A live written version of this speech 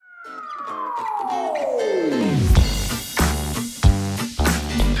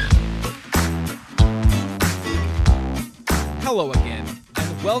Hello again,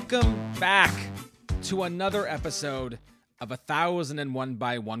 and welcome back to another episode of 1001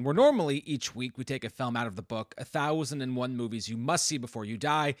 by One, where normally each week we take a film out of the book, 1001 Movies You Must See Before You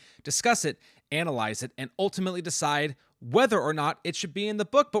Die, discuss it, analyze it, and ultimately decide whether or not it should be in the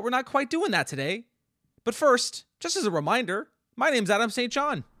book, but we're not quite doing that today. But first, just as a reminder, my name's Adam St.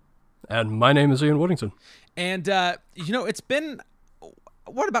 John. And my name is Ian Woodington. And, it's been,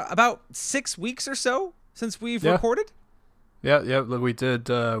 about 6 weeks or so since we've recorded? Yeah, we did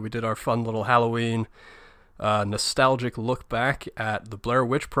our fun little Halloween nostalgic look back at the Blair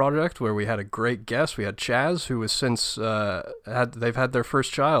Witch Project, where we had a great guest. We had Chaz, who has since they've had their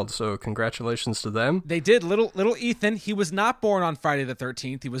first child, so congratulations to them. They did. Little Ethan, he was not born on Friday the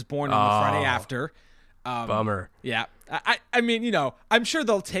 13th. He was born on the Friday after. Bummer. Yeah. I mean, I'm sure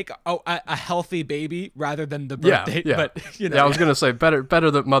they'll take a healthy baby rather than the birth date. Yeah. But, I was going to say better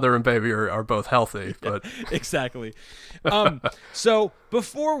that mother and baby are both healthy. But exactly. So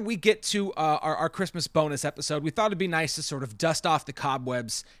before we get to our Christmas bonus episode, we thought it'd be nice to sort of dust off the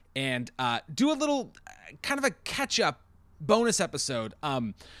cobwebs and do a little kind of a catch-up bonus episode,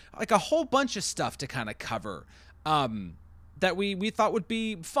 like a whole bunch of stuff to kind of cover. That we thought would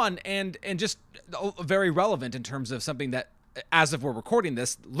be fun and just very relevant in terms of something that, as of we're recording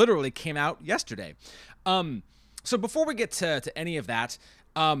this, literally came out yesterday. So before we get to any of that,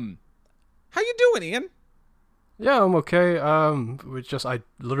 how you doing, Ian? Yeah, I'm okay. I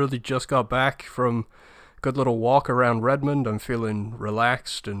literally just got back from a good little walk around Redmond. I'm feeling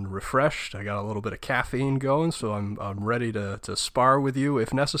relaxed and refreshed. I got a little bit of caffeine going, so I'm ready to spar with you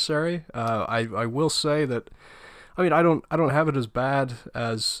if necessary. I will say that, I mean, I don't have it as bad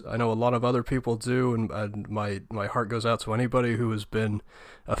as I know a lot of other people do, and my heart goes out to anybody who has been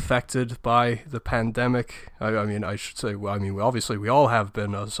affected by the pandemic. I should say, obviously we all have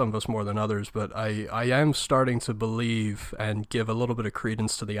been, some of us more than others, but I am starting to believe and give a little bit of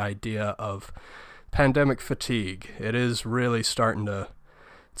credence to the idea of pandemic fatigue. It is really starting to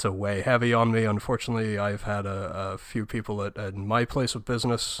weigh heavy on me. Unfortunately, I've had a few people at my place of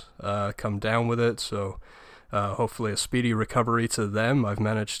business come down with it, so hopefully a speedy recovery to them. I've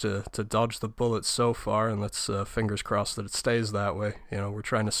managed to dodge the bullet so far, and let's fingers crossed that it stays that way. We're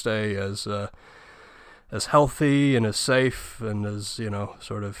trying to stay as healthy and as safe and as,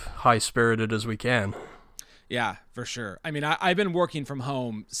 sort of high-spirited as we can. Yeah, for sure. I mean, I've been working from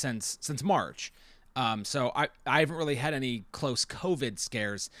home since March. So I haven't really had any close COVID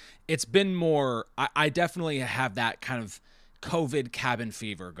scares. It's been more, I definitely have that kind of COVID cabin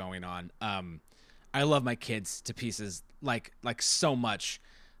fever going on. I love my kids to pieces, like so much,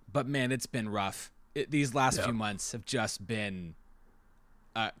 but man, it's been rough. These last few months have just been,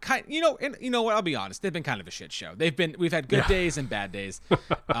 what? I'll be honest, they've been kind of a shit show. We've had good days and bad days,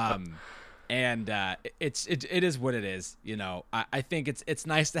 and it is what it is. I think it's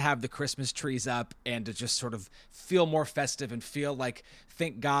nice to have the Christmas trees up and to just sort of feel more festive and feel like,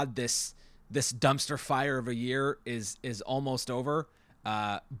 thank God this dumpster fire of a year is almost over.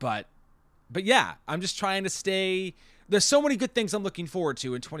 But yeah, I'm just trying to stay. There's so many good things I'm looking forward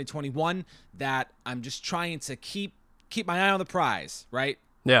to in 2021 that I'm just trying to keep my eye on the prize, right?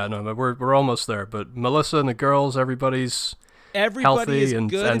 Yeah, no, but we're almost there. But Melissa and the girls, everybody's healthy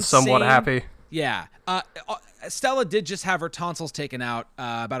and somewhat sane. Happy. Yeah. Stella did just have her tonsils taken out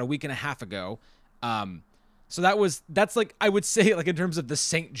about a week and a half ago. So that's like, I would say, like, in terms of the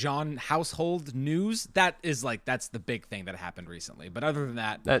St. John household news, that's the big thing that happened recently. But other than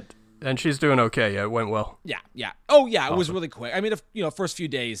that. And she's doing okay. Yeah, it went well. Yeah. Oh, yeah, awesome. It was really quick. I mean, first few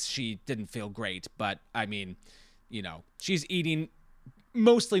days she didn't feel great, but I mean, she's eating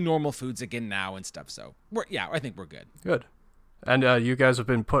mostly normal foods again now and stuff. So I think we're good. Good. And you guys have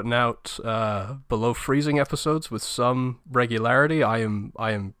been putting out below freezing episodes with some regularity. I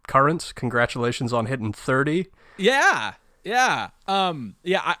am current. Congratulations on hitting 30. Yeah.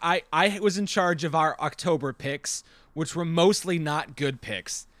 I was in charge of our October picks, which were mostly not good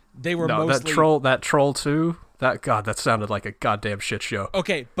picks. They were mostly that troll too. That sounded like a goddamn shit show.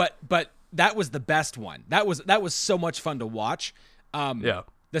 Okay, but that was the best one. That was so much fun to watch. The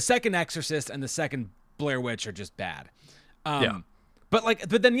second Exorcist and the second Blair Witch are just bad. But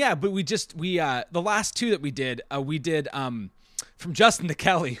the last two that we did from Justin to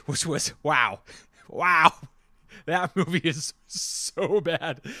Kelly, which was wow. That movie is so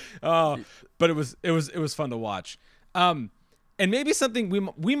bad. But it was fun to watch. And maybe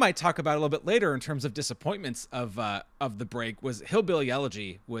something we might talk about a little bit later in terms of disappointments of the break was Hillbilly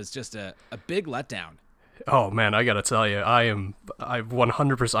Elegy was just a big letdown. Oh man, I gotta tell you, I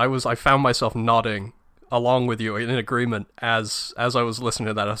 100%. I found myself nodding along with you in agreement as I was listening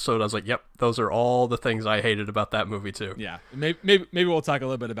to that episode. I was like, yep, those are all the things I hated about that movie too. Yeah, maybe we'll talk a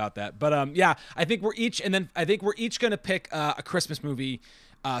little bit about that. But yeah, I think we're each gonna pick a Christmas movie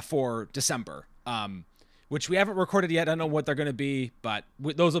for December. Which we haven't recorded yet. I don't know what they're gonna be, but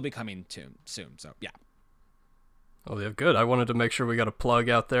those will be coming soon. So yeah. Oh, yeah, good. I wanted to make sure we got a plug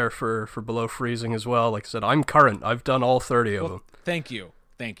out there for Below Freezing as well. Like I said, I'm current. I've done all 30 of them. Thank you.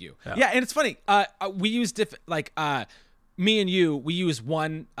 Yeah, and it's funny. We use me and you. We use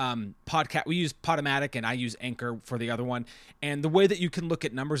one podcast. We use Podomatic, and I use Anchor for the other one. And the way that you can look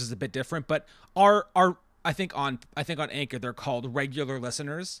at numbers is a bit different. But I think on Anchor they're called regular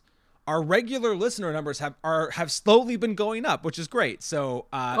listeners. Our regular listener numbers have slowly been going up, which is great. So,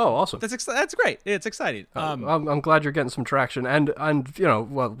 awesome! That's great. It's exciting. I'm glad you're getting some traction, and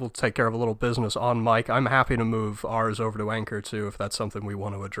we'll take care of a little business on mic. I'm happy to move ours over to Anchor too, if that's something we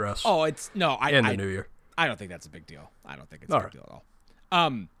want to address. Oh, it's no, in the new year. I don't think that's a big deal. I don't think it's a big deal at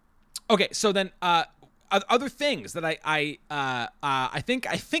all. Okay, so then other things that I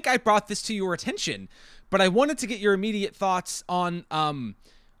think I brought this to your attention, but I wanted to get your immediate thoughts on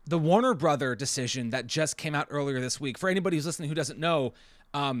the Warner Brother decision that just came out earlier this week. For anybody who's listening who doesn't know,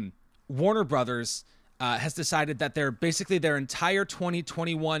 Warner Brothers has decided that their entire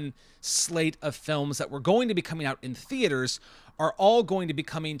 2021 slate of films that were going to be coming out in theaters are all going to be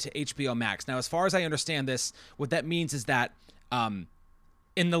coming to HBO Max. Now, as far as I understand this, what that means is that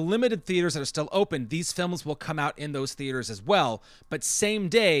in the limited theaters that are still open, these films will come out in those theaters as well. But same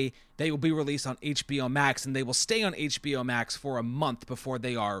day, they will be released on HBO Max, and they will stay on HBO Max for a month before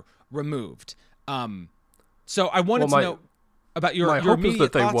they are removed. So I wanted to know about your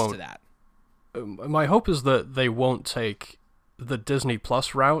immediate thoughts to that. My hope is that they won't take the Disney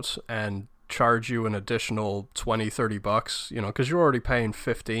Plus route and charge you an additional $20-$30, because you're already paying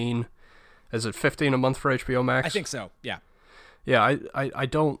 $15. Is it $15 a month for HBO Max? I think so. Yeah. Yeah, I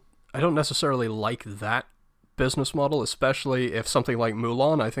don't necessarily like that business model, especially if something like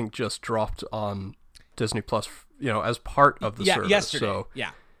Mulan, I think, just dropped on Disney Plus, as part of the service. Yesterday. So,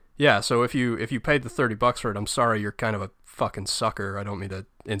 yeah, so if you paid the $30 for it, I'm sorry, you're kind of a fucking sucker. I don't mean to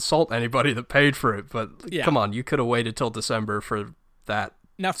insult anybody that paid for it, but come on, you could have waited till December for that.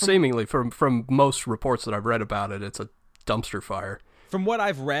 Now, seemingly, from most reports that I've read about it, it's a dumpster fire. From what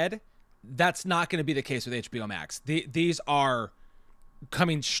I've read, that's not going to be the case with HBO Max. These are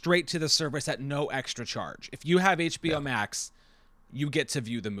coming straight to the service at no extra charge. If you have HBO Max, you get to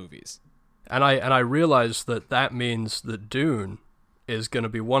view the movies. And I realize that means that Dune is going to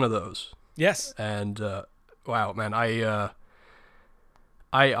be one of those. Yes. And wow, man, I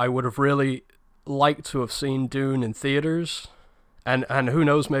would have really liked to have seen Dune in theaters. And who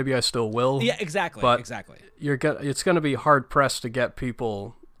knows, maybe I still will. Yeah, exactly. But exactly. It's going to be hard pressed to get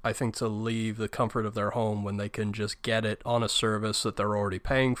people, I think, to leave the comfort of their home when they can just get it on a service that they're already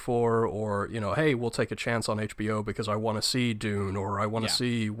paying for, or, hey, we'll take a chance on HBO because I want to see Dune, or I want to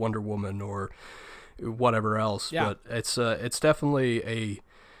see Wonder Woman, or whatever else. Yeah. But it's definitely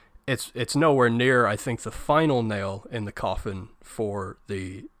it's nowhere near, I think, the final nail in the coffin for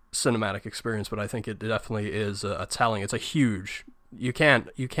the cinematic experience, but I think it definitely is a telling. It's a huge. You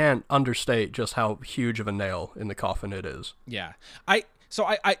can't understate just how huge of a nail in the coffin it is. Yeah.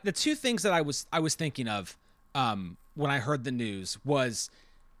 So the two things that I was thinking of when I heard the news was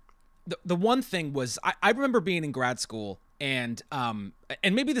the one thing was I remember being in grad school and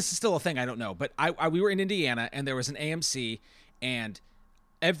maybe this is still a thing, I don't know, but we were in Indiana and there was an AMC, and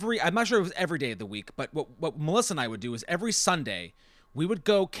I'm not sure it was every day of the week, but what Melissa and I would do is every Sunday we would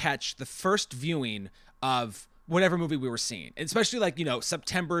go catch the first viewing of whatever movie we were seeing, especially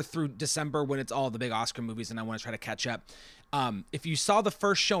September through December when it's all the big Oscar movies and I want to try to catch up. If you saw the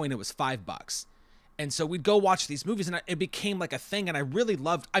first showing, it was $5. And so we'd go watch these movies and it became like a thing. And I really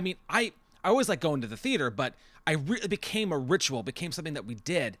loved, I always like going to the theater, but it became a ritual, became something that we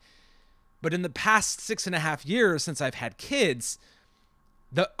did. But in the past 6.5 years since I've had kids,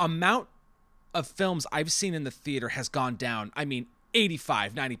 the amount of films I've seen in the theater has gone down.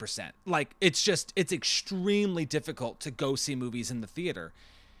 85, 90%. Like it's extremely difficult to go see movies in the theater.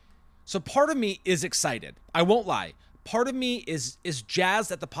 So part of me is excited. I won't lie. Part of me is jazzed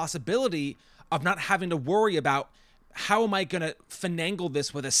at the possibility of not having to worry about how am I going to finagle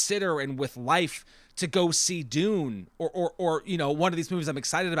this with a sitter and with life to go see Dune or one of these movies I'm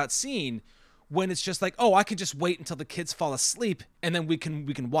excited about seeing, when it's just like, oh, I can just wait until the kids fall asleep and then we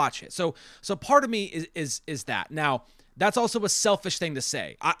can watch it. So part of me is that. Now, that's also a selfish thing to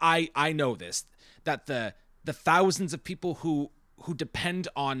say. I know this, that the thousands of people who depend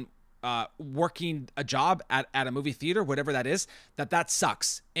on working a job at a movie theater, whatever that is, that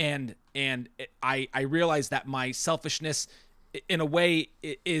sucks. I realize that my selfishness in a way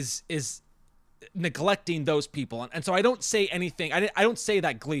is neglecting those people. And so I don't say anything. I don't say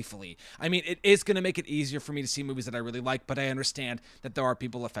that gleefully. I mean, it is going to make it easier for me to see movies that I really like, but I understand that there are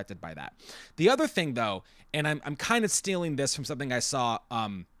people affected by that. The other thing though, and I'm kind of stealing this from something I saw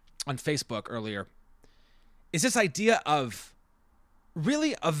on Facebook earlier, is this idea of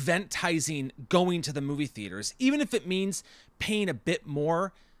really eventizing going to the movie theaters, even if it means paying a bit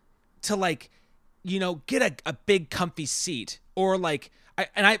more to like, get a big comfy seat, or like,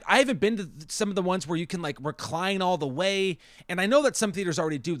 I haven't been to some of the ones where you can like recline all the way. And I know that some theaters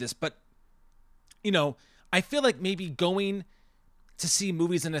already do this, but I feel like maybe going to see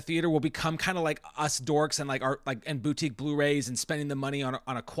movies in a theater will become kind of like us dorks and like and boutique Blu-rays and spending the money on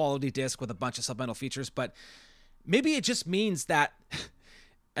a quality disc with a bunch of supplemental features. But maybe it just means that,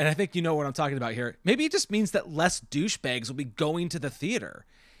 and I think you know what I'm talking about here, maybe it just means that less douchebags will be going to the theater,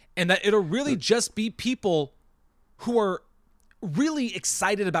 and that it'll really just be people who are really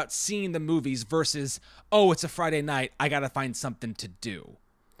excited about seeing the movies versus, oh, it's a Friday night, I gotta find something to do.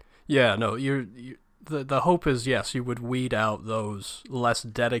 Yeah, no, the hope is, yes, you would weed out those less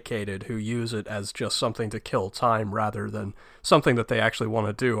dedicated who use it as just something to kill time rather than something that they actually want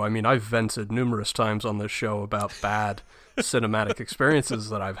to do. I mean, I've vented numerous times on this show about bad cinematic experiences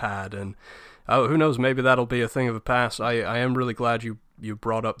that I've had, and who knows, maybe that'll be a thing of the past. I am really glad you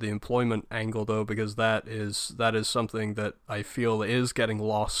brought up the employment angle, though, because that is something that I feel is getting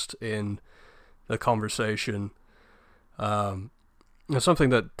lost in the conversation. It's something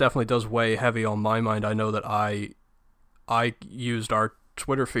that definitely does weigh heavy on my mind. I know that I used our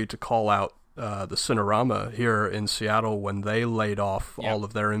Twitter feed to call out the Cinerama here in Seattle when they laid off all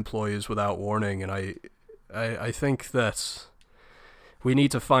of their employees without warning, and I think that we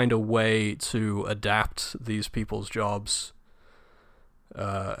need to find a way to adapt these people's jobs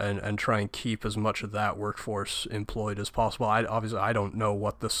and try and keep as much of that workforce employed as possible. Obviously, I don't know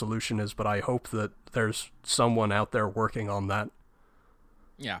what the solution is, but I hope that there's someone out there working on that.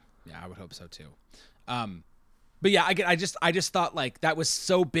 Yeah, I would hope so too. But yeah, I just thought like that was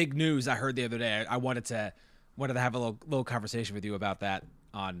so big news I heard the other day. I wanted to have a little conversation with you about that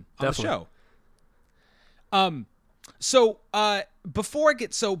on the show. So before I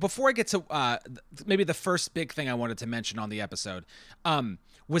get to maybe the first big thing I wanted to mention on the episode,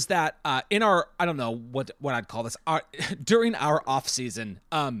 was that in our, I don't know what I'd call this, during our off season,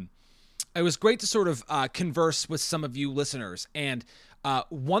 it was great to sort of converse with some of you listeners. And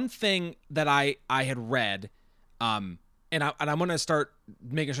one thing that I had read, and I'm going to start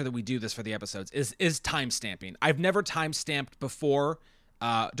making sure that we do this for the episodes, is time stamping. I've never time stamped before.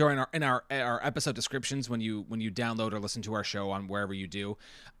 During our episode descriptions when you download or listen to our show on wherever you do.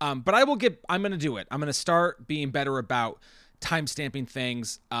 But I'm going to do it. I'm going to start being better about timestamping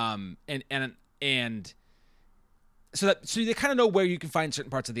things. And so you kind of know where you can find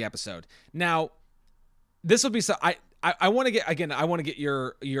certain parts of the episode. Now, this will be so I want to get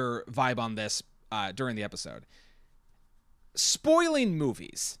your vibe on this during the episode. Spoiling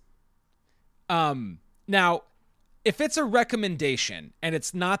movies. Now, if it's a recommendation and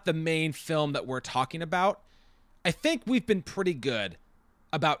it's not the main film that we're talking about, I think we've been pretty good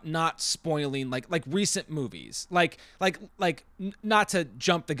about not spoiling like recent movies. Like not to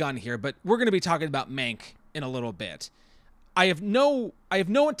jump the gun here, but we're going to be talking about Mank in a little bit. I have no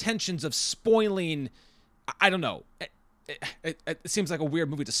intentions of spoiling. I don't know. It seems like a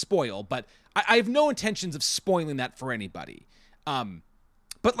weird movie to spoil, but I have no intentions of spoiling that for anybody.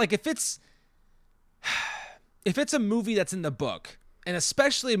 But like if it's a movie that's in the book, and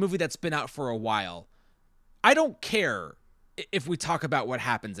especially a movie that's been out for a while, I don't care if we talk about what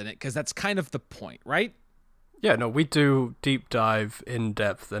happens in it, because that's kind of the point, right? Yeah, no, we do deep dive,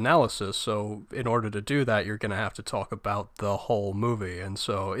 in-depth analysis, so in order to do that, you're going to have to talk about the whole movie. And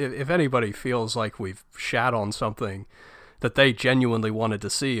so if anybody feels like we've shat on something that they genuinely wanted to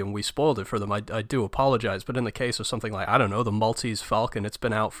see and we spoiled it for them, I do apologize. But in the case of something like, I don't know, the Maltese Falcon, it's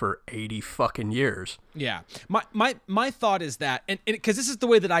been out for 80 fucking years. Yeah. My thought is that, and because this is the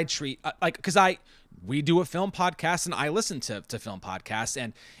way that I treat, because we do a film podcast and I listen to film podcasts.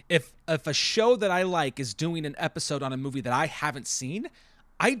 And if a show that I like is doing an episode on a movie that I haven't seen,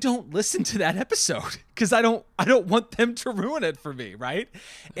 I don't listen to that episode because I don't want them to ruin it for me. Right.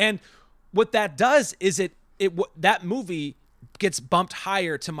 And what that does is that movie gets bumped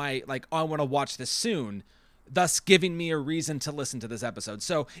higher to my, like, oh, I want to watch this soon, thus giving me a reason to listen to this episode.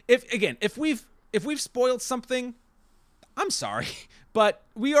 So if we've spoiled something, I'm sorry, but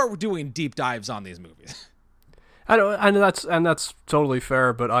we are doing deep dives on these movies. I know, and that's totally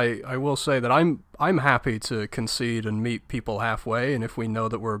fair. But I will say that I'm happy to concede and meet people halfway. And if we know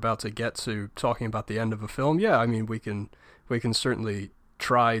that we're about to get to talking about the end of a film, yeah, I mean we can certainly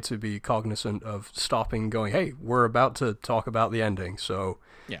try to be cognizant of stopping, going, hey, we're about to talk about the ending, so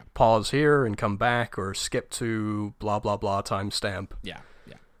Yeah. pause here and come back, or skip to blah blah blah timestamp. Yeah.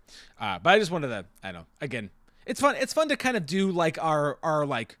 But I just wanted to, I don't know, again, it's fun to kind of do like our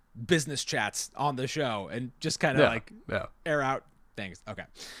like business chats on the show and just kind of air out things. Okay.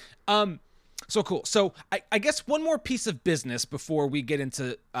 So cool. So I guess one more piece of business before we get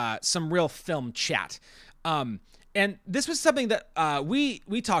into some real film chat. And this was something that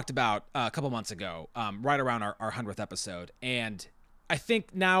we talked about a couple months ago, right around our 100th episode. And I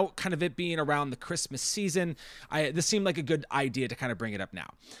think now, kind of it being around the Christmas season, this seemed like a good idea to kind of bring it up now.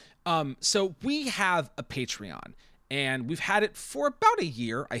 So we have a Patreon, and we've had it for about a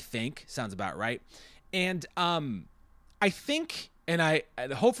year, I think. Sounds about right. And I think, and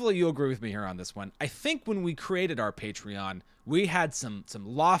hopefully you'll agree with me here on this one, I think when we created our Patreon, we had some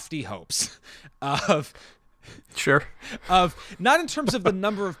lofty hopes of... Sure. Of not in terms of the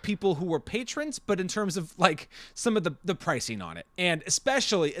number of people who were patrons, but in terms of like some of the pricing on it. And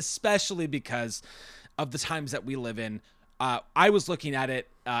especially because of the times that we live in. I was looking at it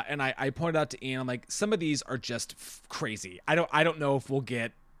and I pointed out to Ian, I'm like, some of these are just crazy. I don't know if we'll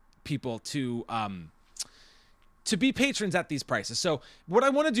get people to be patrons at these prices. So what I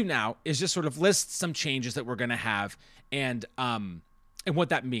want to do now is just sort of list some changes that we're going to have and what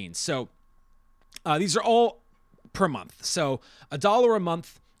that means. So these are all per month. So $1 a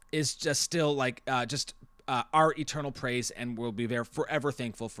month is just still like our eternal praise, and we'll be there forever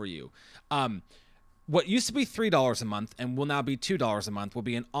thankful for you. What used to be $3 a month and will now be $2 a month will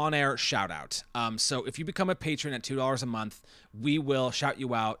be an on-air shout-out. So if you become a patron at $2 a month, we will shout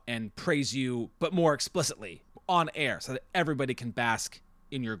you out and praise you, but more explicitly on air so that everybody can bask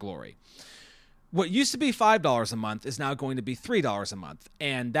in your glory. What used to be $5 a month is now going to be $3 a month.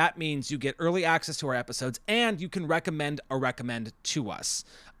 And that means you get early access to our episodes and you can recommend to us.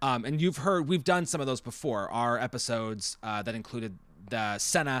 And you've heard, we've done some of those before. Our episodes that included the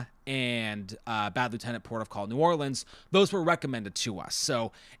Senna and Bad Lieutenant Port of Call New Orleans, those were recommended to us.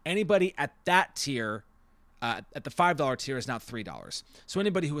 So anybody at that tier, at the $5 tier, is now $3. So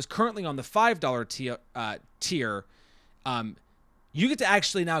anybody who is currently on the $5 tier, you get to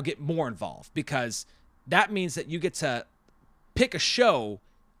actually now get more involved, because that means that you get to pick a show,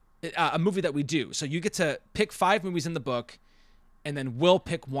 a movie that we do. So you get to pick 5 movies in the book, and then we'll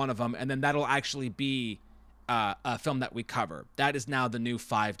pick one of them, and then that'll actually be a film that we cover. That is now the new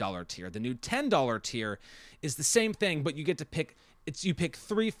 $5 tier. The new $10 tier is the same thing, but you get to pick, you pick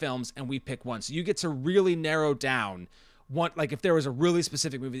 3 films and we pick 1. So you get to really narrow down one, like if there was a really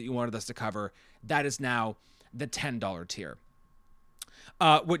specific movie that you wanted us to cover, that is now the $10 tier.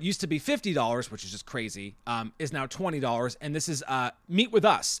 What used to be $50, which is just crazy, is now $20, and this is meet with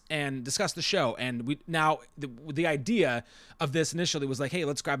us and discuss the show. And we now the idea of this initially was like, hey,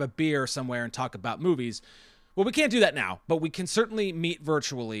 let's grab a beer somewhere and talk about movies. Well, we can't do that now, but we can certainly meet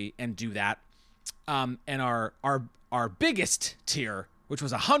virtually and do that. And our biggest tier, which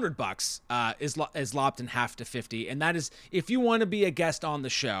was $100, is lopped in half to $50, and that is if you want to be a guest on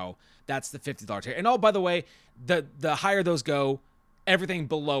the show. That's the $50 tier. And oh, by the way, the higher those go, everything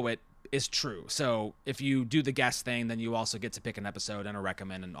below it is true. So if you do the guest thing, then you also get to pick an episode and a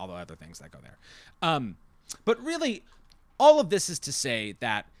recommend and all the other things that go there. But really, all of this is to say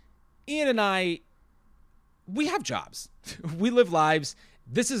that Ian and I, we have jobs. We live lives.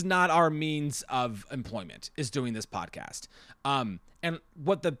 This is not our means of employment, is doing this podcast. And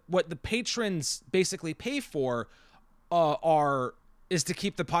what the patrons basically pay for is to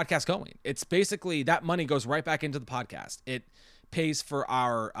keep the podcast going. It's basically that money goes right back into the podcast. It pays for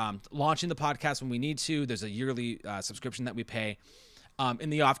our launching the podcast when we need to. There's a yearly subscription that we pay. In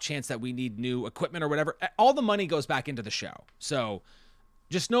the off chance that we need new equipment or whatever, all the money goes back into the show. So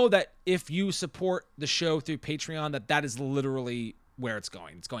just know that if you support the show through Patreon, that is literally where it's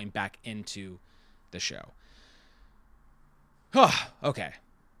going. It's going back into the show. Okay.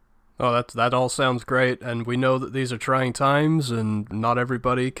 Oh, that all sounds great, and we know that these are trying times, and not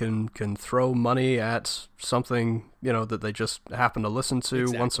everybody can throw money at something, that they just happen to listen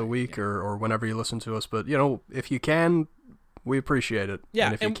to once a week, yeah, or whenever you listen to us. But if you can, we appreciate it. Yeah,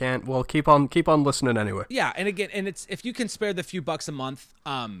 and if you can't, well, keep on listening anyway. Yeah, and again, it's if you can spare the few bucks a month,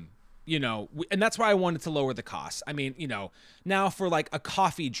 and that's why I wanted to lower the cost. I mean, now for like a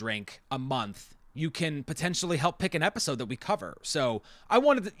coffee drink a month, you can potentially help pick an episode that we cover. So I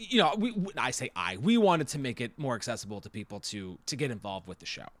wanted to, we wanted to make it more accessible to people to get involved with the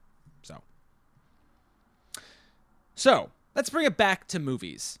show. So, So let's bring it back to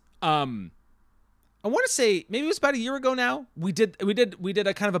movies. I want to say maybe it was about a year ago now. We did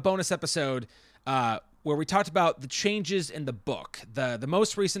a kind of a bonus episode where we talked about the changes in the book, the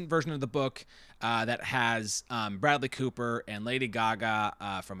most recent version of the book that has Bradley Cooper and Lady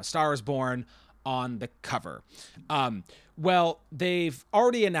Gaga from A Star Is Born on the cover. Well, they've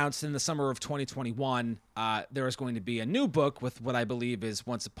already announced in the summer of 2021 there is going to be a new book with what I believe is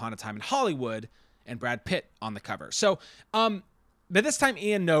Once Upon a Time in Hollywood and Brad Pitt on the cover. So, but this time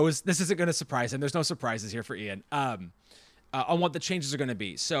Ian knows this isn't going to surprise him. There's no surprises here for Ian on what the changes are going to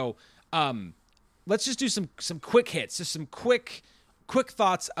be. So, let's just do some quick hits, just some quick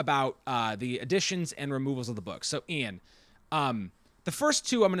thoughts about the additions and removals of the book. So, Ian, the first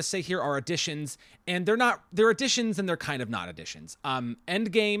two I'm going to say here are additions, and they're additions and they're kind of not additions.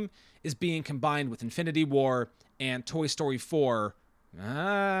 Endgame is being combined with Infinity War, and Toy Story 4 maybe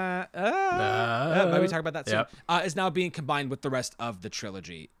talk about that soon. Yep. Is now being combined with the rest of the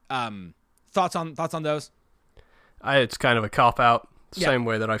trilogy. Thoughts on those? It's kind of a cop-out. Same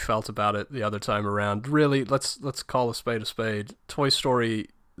way that I felt about it the other time around. Really, let's call a spade a spade. Toy Story,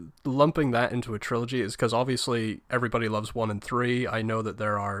 lumping that into a trilogy is because obviously everybody loves 1 and 3. I know that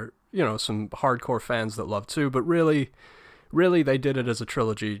there are, some hardcore fans that love 2, but really they did it as a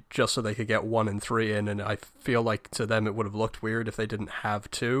trilogy just so they could get 1 and 3 in, and I feel like to them it would have looked weird if they didn't have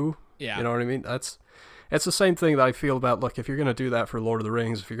 2. Yeah. You know what I mean? It's the same thing that I feel about, look, if you're going to do that for Lord of the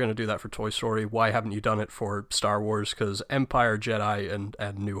Rings, if you're going to do that for Toy Story, why haven't you done it for Star Wars? Because Empire, Jedi,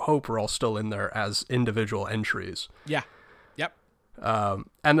 and New Hope are all still in there as individual entries. Yeah. Yep.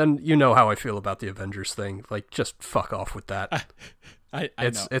 And then you know how I feel about the Avengers thing. Like, just fuck off with that. I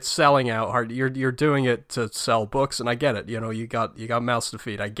it's know. It's selling out hard. You're doing it to sell books, and I get it. You got mouths to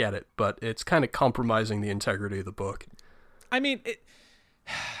feed. I get it, but it's kind of compromising the integrity of the book. I mean,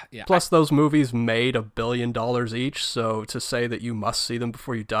 yeah. Plus, those movies made $1 billion each, so to say that you must see them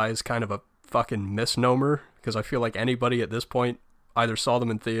before you die is kind of a fucking misnomer, because I feel like anybody at this point either saw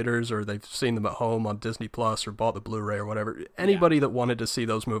them in theaters or they've seen them at home on Disney Plus or bought the Blu-ray or whatever. Anybody that wanted to see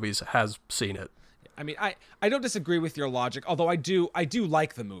those movies has seen it. I mean, I don't disagree with your logic, although I do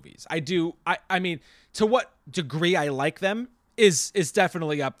like the movies. I mean, to what degree I like them is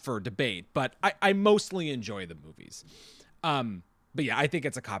definitely up for debate, but I mostly enjoy the movies. But yeah, I think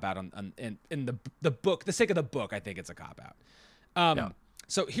it's a cop-out in the book. The sake of the book, I think it's a cop-out.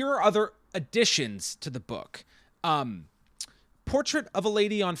 So here are other additions to the book. Portrait of a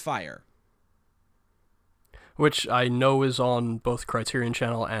Lady on Fire. Which I know is on both Criterion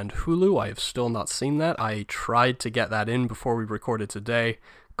Channel and Hulu. I have still not seen that. I tried to get that in before we recorded today.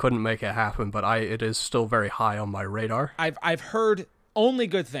 Couldn't make it happen, but it is still very high on my radar. I've heard only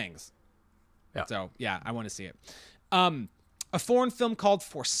good things. Yeah. So, yeah, I want to see it. A foreign film called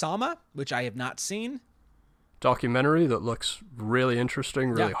For Sama, which I have not seen. Documentary that looks really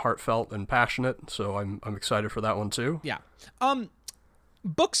interesting, really heartfelt and passionate, so I'm excited for that one too. Yeah.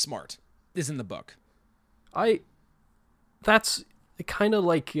 Booksmart is in the book. That's kind of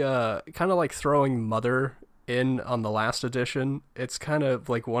like throwing Mother in on the last edition. It's kind of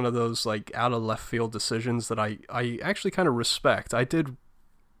like one of those like out of left field decisions that I actually kind of respect. I did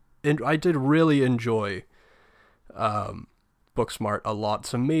really enjoy Booksmart a lot.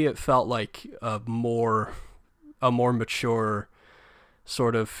 To me, it felt like a more mature,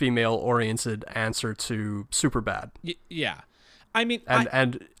 sort of female-oriented answer to Superbad. Yeah, I mean,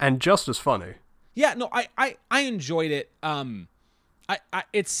 and just as funny. Yeah, no, I enjoyed it.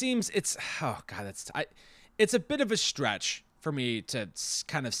 It seems it's it's a bit of a stretch for me to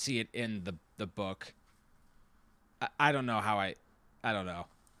kind of see it in the book. I don't know how I don't know.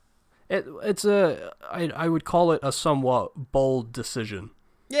 I would call it a somewhat bold decision.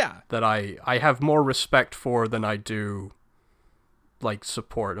 Yeah. That I have more respect for than I do, like,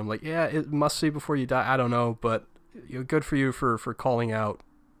 support. I'm like, yeah, it must see before you die. I don't know, but good for you for calling out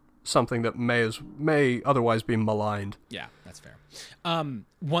something that may otherwise be maligned. Yeah, that's fair.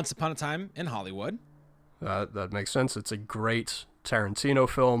 Once Upon a Time in Hollywood. That makes sense. It's a great Tarantino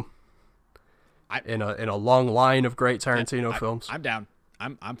film. In a long line of great Tarantino films. I'm down.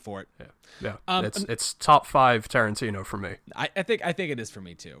 I'm for it. Yeah. It's top 5 Tarantino for me. I think it is for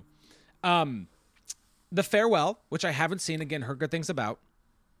me too. The Farewell, which I haven't seen, again, heard good things about.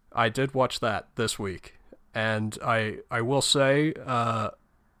 I did watch that this week, and I will say,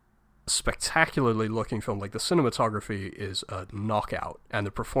 spectacularly looking film. Like, the cinematography is a knockout, and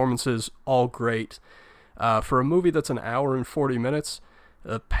the performances all great. For a movie that's an hour and 40 minutes,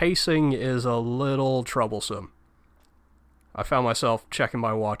 the pacing is a little troublesome. I found myself checking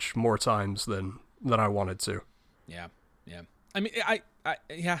my watch more times than I wanted to. Yeah. I mean,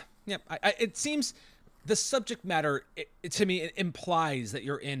 it seems the subject matter, to me, it implies that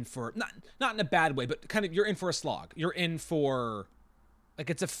you're in for not in a bad way, but kind of you're in for a slog. You're in for, like,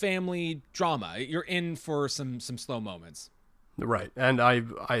 it's a family drama. You're in for some slow moments. Right. And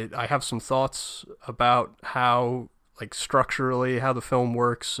I have some thoughts about how, like, structurally how the film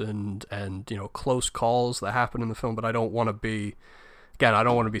works and you know, close calls that happen in the film, but I don't want to be, again, I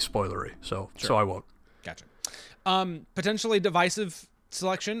don't want to be spoilery, so I won't. Gotcha. Potentially divisive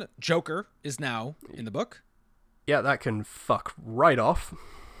selection. Joker is now in the book. Yeah, that can fuck right off.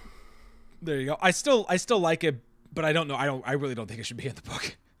 There you go. I still like it, but I don't know. I really don't think it should be in the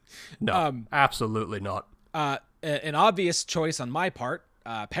book. No, absolutely not. An obvious choice on my part.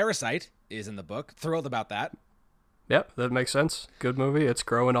 Parasite is in the book. Thrilled about that. Yep, that makes sense. Good movie. It's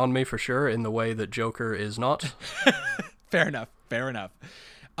growing on me for sure in the way that Joker is not. Fair enough.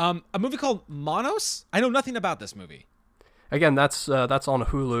 A movie called Monos. I know nothing about this movie. Again, that's on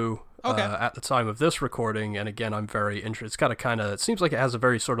Hulu Okay. At the time of this recording, and again, I'm very interested. It's got it seems like it has a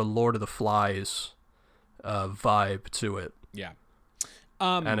very sort of Lord of the Flies vibe to it. Yeah.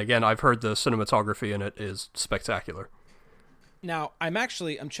 And again, I've heard the cinematography in it is spectacular. Now, I'm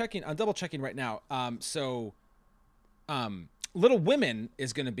double checking right now. Little Women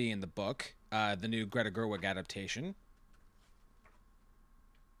is going to be in the book, the new Greta Gerwig adaptation.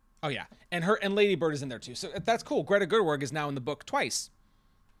 Oh yeah, and Lady Bird is in there too. So that's cool. Greta Gerwig is now in the book twice.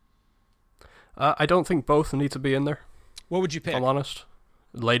 I don't think both need to be in there. What would you pick? If I'm honest.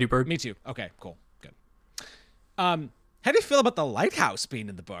 Lady Bird. Me too. Okay, cool, good. How do you feel about The Lighthouse being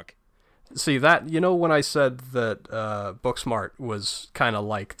in the book? See that, you know, when I said that Booksmart was kind of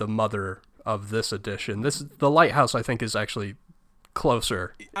like the mother of this edition, The Lighthouse I think is actually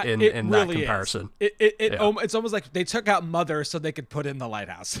closer in really that comparison. It's almost like they took out Mother so they could put in The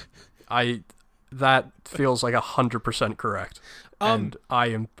Lighthouse. That feels like 100% correct. And I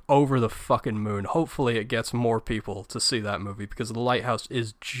am over the fucking moon. Hopefully it gets more people to see that movie, because The Lighthouse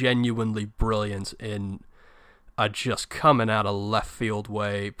is genuinely brilliant in a just coming out of left field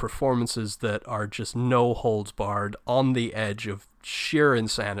way, performances that are just no holds barred, on the edge of sheer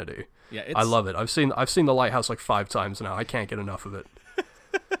insanity. Yeah, I love it. I've seen The Lighthouse like 5 times now. I can't get enough of it.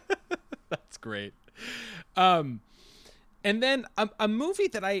 That's great. And then a movie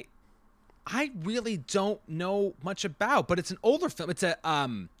that I really don't know much about, but it's an older film. It's a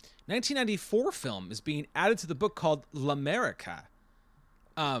 1994 film is being added to the book called L'America.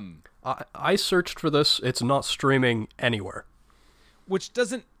 I searched for this. It's not streaming anywhere. Which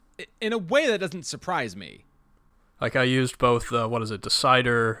doesn't, in a way, that doesn't surprise me. Like, I used both,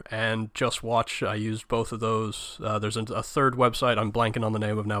 Decider and Just Watch. I used both of those. There's a third website I'm blanking on the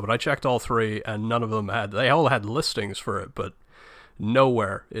name of now, but I checked all 3, and none of them they all had listings for it, but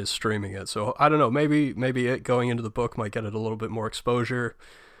nowhere is streaming it. So, I don't know, maybe it going into the book might get it a little bit more exposure.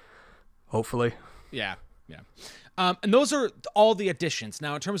 Hopefully. Yeah. And those are all the additions.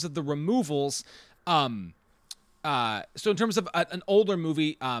 Now, in terms of the removals, so in terms of an older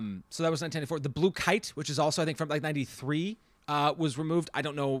movie, so that was 1994. The Blue Kite, which is also I think from like 93, was removed. I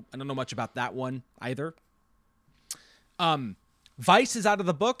don't know much about that one either. Vice is out of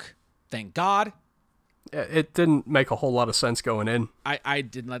the book. Thank God. It didn't make a whole lot of sense going in. I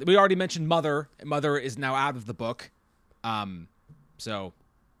didn't like it. We already mentioned Mother. Mother is now out of the book. So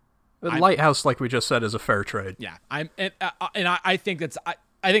The Lighthouse, like we just said, is a fair trade. Yeah. I think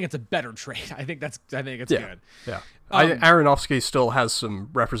I think it's a better trade. I think it's good. Yeah. Aronofsky still has some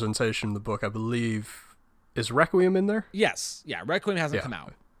representation in the book, I believe. Is Requiem in there? Yes. Yeah. Requiem hasn't come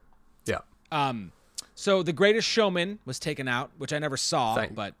out. Yeah. So The Greatest Showman was taken out, which I never saw,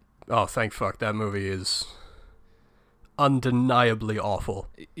 but. Oh, thank fuck. That movie is undeniably awful.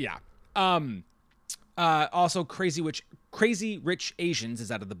 Yeah. Also Crazy Rich Asians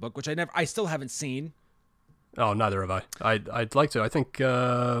is out of the book, which I still haven't seen. Oh, neither have I. I'd like to. I think,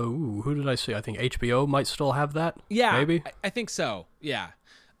 who did I see? I think HBO might still have that. Yeah. Maybe? I think so. Yeah.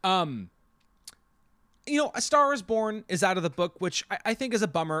 A Star is Born is out of the book, which I think is a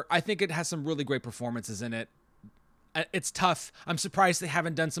bummer. I think it has some really great performances in it. It's tough. I'm surprised they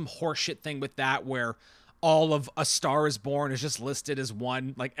haven't done some horseshit thing with that where all of A Star is Born is just listed as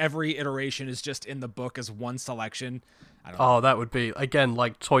one. Like every iteration is just in the book as one selection. I don't know. That would be, again,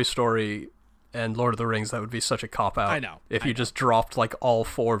 like Toy Story and Lord of the Rings, that would be such a cop-out. I know. If you just dropped like all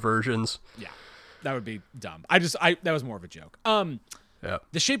 4 versions. Yeah. That would be dumb. That was more of a joke. Yeah.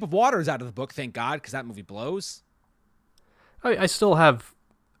 The Shape of Water is out of the book, thank God, because that movie blows. I still have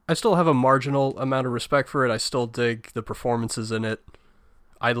a marginal amount of respect for it. I still dig the performances in it.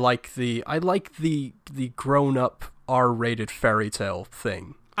 I like the grown-up R-rated fairy tale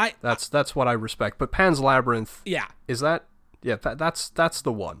thing. That's what I respect. But Pan's Labyrinth, yeah, is that Yeah, that's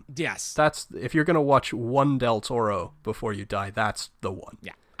the one. Yes. That's if you're gonna watch one Del Toro before you die, that's the one.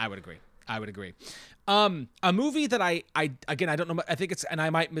 Yeah, I would agree. A movie that I again, I don't know. I think it's, and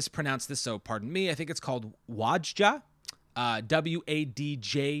I might mispronounce this, so pardon me. I think it's called Wadjda, Wadjda,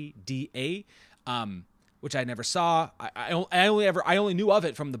 which I never saw. I only knew of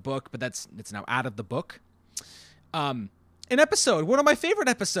it from the book, but it's now out of the book. An episode, one of my favorite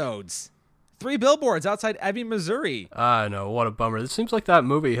episodes. 3 billboards outside Ebbing, Missouri. I know, what a bummer. It seems like that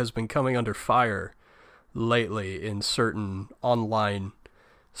movie has been coming under fire lately in certain online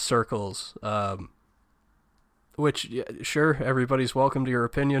circles. Which, yeah, sure, everybody's welcome to your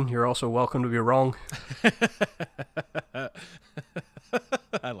opinion. You're also welcome to be wrong.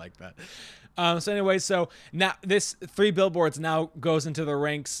 I like that. So anyway, so now this 3 billboards now goes into the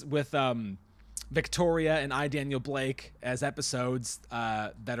ranks with Victoria and I, Daniel Blake, as episodes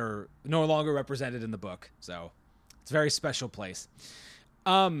that are no longer represented in the book. So it's a very special place.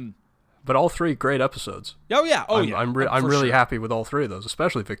 But all 3 great episodes. Oh yeah, I'm really happy with all 3 of those,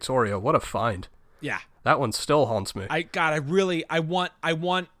 especially Victoria. What a find! Yeah, that one still haunts me. I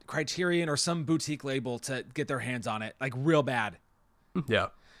want Criterion or some boutique label to get their hands on it, like real bad. Yeah.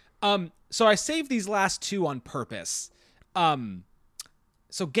 So I saved these last 2 on purpose.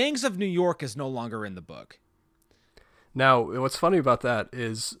 So Gangs of New York is no longer in the book. Now, what's funny about that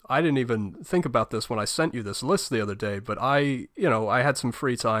is I didn't even think about this when I sent you this list the other day, but I had some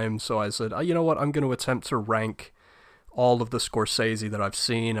free time, so I said, you know what, I'm going to attempt to rank all of the Scorsese that I've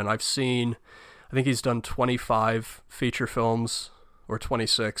seen, and I think he's done 25 feature films, or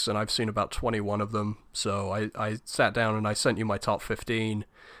 26, and I've seen about 21 of them, so I sat down and I sent you my top 15.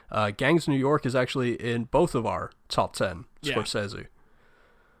 Gangs of New York is actually in both of our top 10 Scorsese.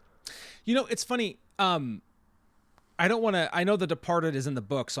 You know, it's funny. I know The Departed is in the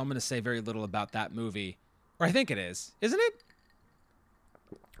book, so I'm going to say very little about that movie. Or I think it is. Isn't it?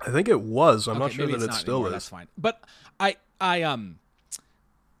 I think it was. I'm not sure that it still anymore. is. That's fine. But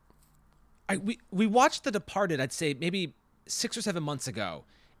we watched The Departed, I'd say maybe 6 or 7 months ago.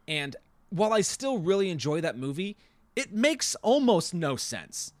 And while I still really enjoy that movie, it makes almost no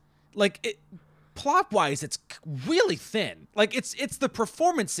sense. Like, plot-wise, it's really thin. Like, it's the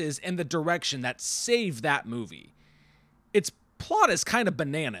performances and the direction that save that movie. Its plot is kind of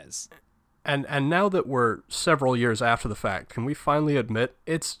bananas. And now that we're several years after the fact, can we finally admit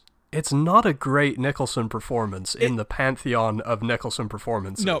it's not a great Nicholson performance in the pantheon of Nicholson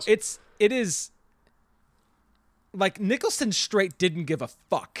performances? No, it is like Nicholson straight didn't give a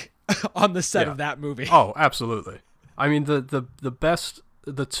fuck on the set of that movie. Oh, absolutely. I mean, the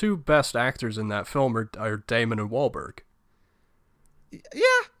 2 best actors in that film are Damon and Wahlberg.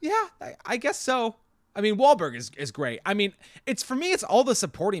 Yeah, I guess so. I mean, Wahlberg is great. I mean, it's all the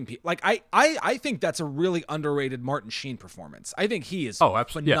supporting people. Like, I think that's a really underrated Martin Sheen performance. I think he is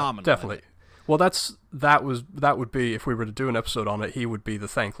phenomenal. Yeah, definitely. Well, that would be, if we were to do an episode on it, he would be the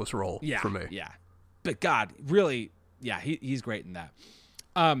thankless role for me. Yeah. But God, really, yeah, he's great in that.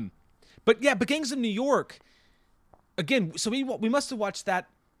 But Gangs of New York, again, so we must have watched that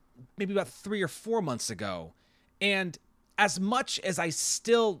maybe about 3 or 4 months ago. And as much as I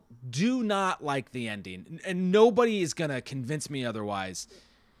still do not like the ending, and nobody is going to convince me otherwise,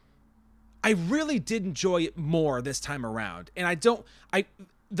 I really did enjoy it more this time around. And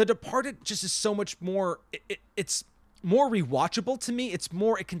The Departed just is so much more, it's more rewatchable to me. It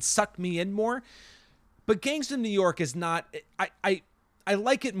can suck me in more. But Gangs of New York is not, I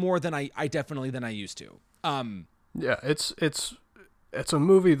like it more than I used to. Yeah, it's a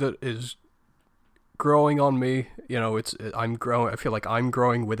movie that is growing on me. You know, I'm growing. I feel like I'm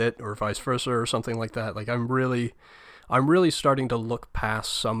growing with it, or vice versa, or something like that. Like I'm really starting to look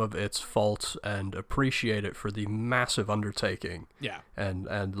past some of its faults and appreciate it for the massive undertaking,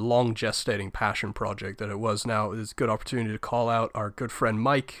 and long gestating passion project that it was. Now, it's a good opportunity to call out our good friend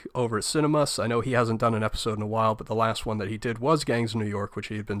Mike over at Cinemus. I know he hasn't done an episode in a while, but the last one that he did was Gangs of New York, which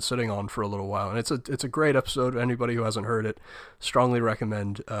he had been sitting on for a little while, and it's a great episode. Anybody who hasn't heard it, strongly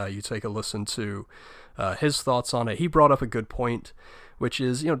recommend you take a listen to his thoughts on it. He brought up a good point, which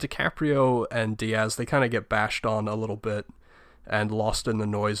is, DiCaprio and Diaz, they kind of get bashed on a little bit and lost in the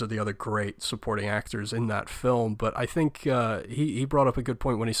noise of the other great supporting actors in that film. But I think he brought up a good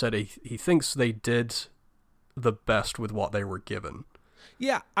point when he said he thinks they did the best with what they were given.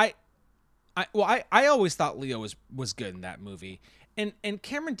 Yeah, I always thought Leo was good in that movie. And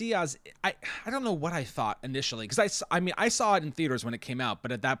Cameron Diaz, I don't know what I thought initially, because I saw it in theaters when it came out,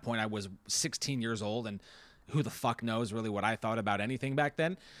 but at that point I was 16 years old, and who the fuck knows really what I thought about anything back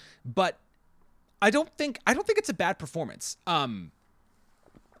then. But I don't think it's a bad performance.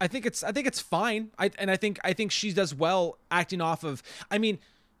 I think it's fine. I think she does well acting off of. I mean,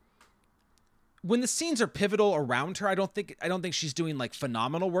 when the scenes are pivotal around her, I don't think she's doing like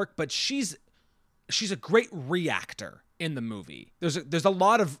phenomenal work, but she's a great reactor in the movie. There's a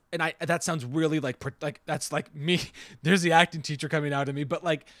lot of, and that sounds really like that's like me. There's the acting teacher coming out of me, but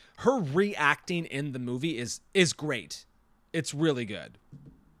like her reacting in the movie is great. It's really good.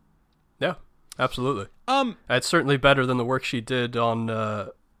 Yeah, absolutely. It's certainly better than the work she did on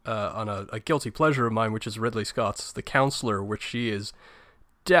a guilty pleasure of mine, which is Ridley Scott's The Counselor, which she is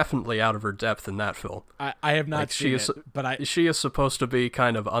definitely out of her depth in that film. I have not seen it, but she is supposed to be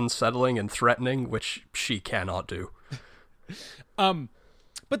kind of unsettling and threatening, which she cannot do.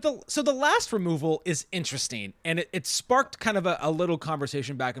 But the last removal is interesting, and it sparked kind of a little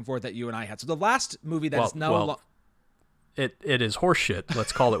conversation back and forth that you and I had. So the last movie that is now it is horseshit.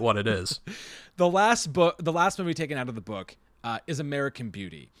 Let's call it what it is. The last movie taken out of the book is American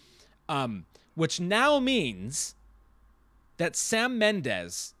Beauty, which now means that Sam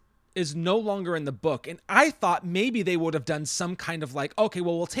Mendes is no longer in the book. And I thought maybe they would have done some kind of like, okay,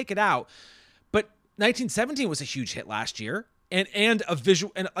 well, we'll take it out. But 1917 was a huge hit last year, and a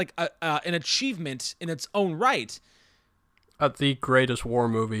visual and like an achievement in its own right. The greatest war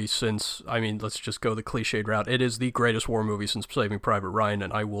movie since, I mean, let's just go the cliched route. It is the greatest war movie since Saving Private Ryan,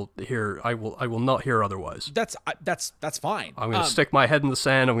 and I will not hear otherwise. That's fine. I'm going to stick my head in the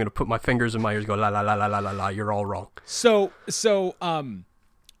sand. I'm going to put my fingers in my ears, go la la la la la la la. You're all wrong.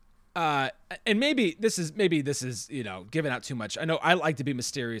 And maybe this is giving out too much. I know I like to be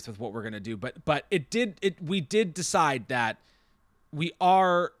mysterious with what we're going to do, but we did decide that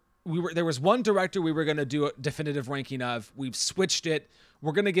there was one director we were going to do a definitive ranking of. We've switched it.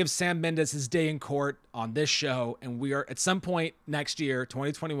 We're going to give Sam Mendes his day in court on this show. And we are at some point next year,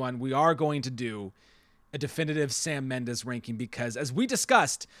 2021, we are going to do a definitive Sam Mendes ranking because as we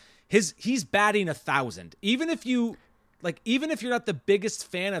discussed, he's batting 1,000. Even if you're not the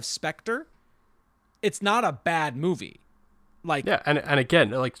biggest fan of Spectre, it's not a bad movie. Like, yeah. And again,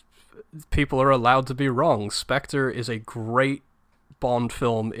 like people are allowed to be wrong. Spectre is a great Bond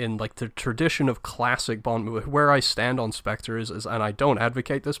film in like the tradition of classic Bond movie. Where I stand on Spectre is, and I don't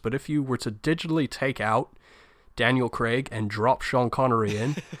advocate this, but if you were to digitally take out Daniel Craig and drop Sean Connery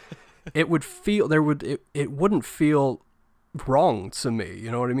in, it wouldn't feel wrong to me.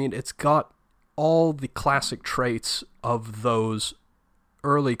 You know what I mean? It's got all the classic traits of those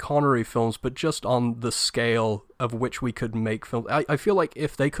early Connery films, but just on the scale of which we could make films. I feel like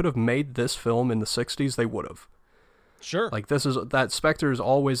if they could have made this film in the 60s, they would have. Sure. Like that Spectre is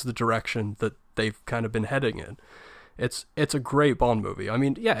always the direction that they've kind of been heading in. It's a great Bond movie. I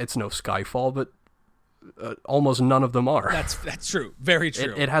mean, yeah, it's no Skyfall, but almost none of them are. That's true. Very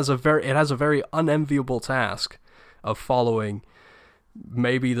true. It has a very unenviable task of following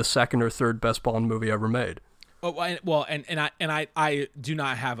maybe the second or third best Bond movie ever made. Well, and I do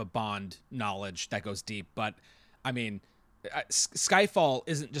not have a Bond knowledge that goes deep, but I mean, Skyfall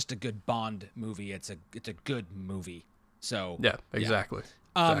isn't just a good Bond movie; it's a good movie. So yeah, exactly,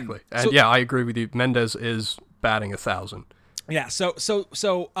 yeah. Exactly, and I agree with you. Mendes is batting 1,000. Yeah. So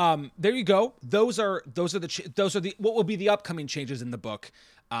there you go. Those are the what will be the upcoming changes in the book.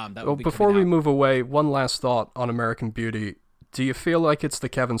 Before we move away, one last thought on American Beauty. Do you feel like it's the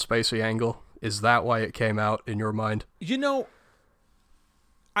Kevin Spacey angle? Is that why it came out in your mind? You know,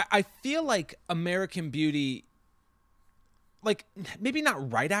 I feel like American Beauty, like maybe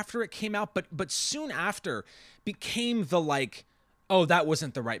not right after it came out, but soon after became the like, oh, that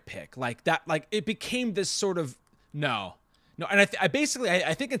wasn't the right pick. Like that, like it became this sort of no. And I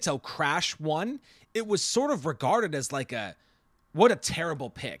think until Crash won, it was sort of regarded as like what a terrible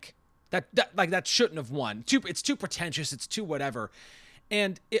pick. That shouldn't have won. It's too pretentious. It's too whatever.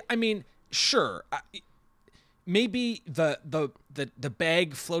 And I mean, sure, maybe the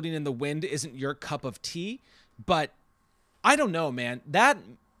bag floating in the wind isn't your cup of tea, but I don't know, man. That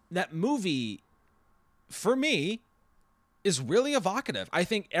movie, for me, is really evocative. I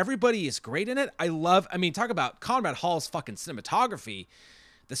think everybody is great in it. Talk about Conrad Hall's fucking cinematography,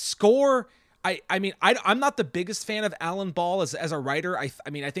 the score. I'm not the biggest fan of Alan Ball as a writer. I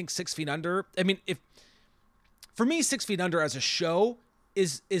think 6 Feet Under. For me, 6 Feet Under as a show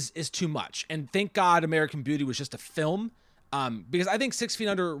is too much. And thank God American Beauty was just a film. Because I think 6 Feet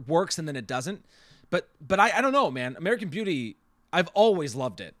Under works and then it doesn't. But I don't know, man. American Beauty, I've always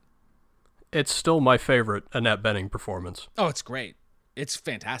loved it. It's still my favorite Annette Bening performance. Oh, it's great. It's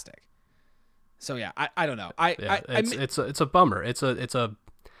fantastic. So yeah, I don't know. It's a bummer.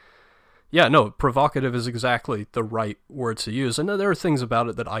 Yeah, no, provocative is exactly the right word to use. And there are things about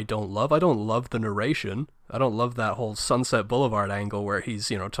it that I don't love. I don't love the narration. I don't love that whole Sunset Boulevard angle where he's,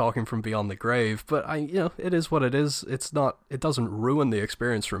 talking from beyond the grave, but it is what it is. It doesn't ruin the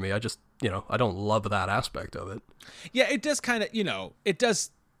experience for me. I just, I don't love that aspect of it. Yeah, it does kind of, it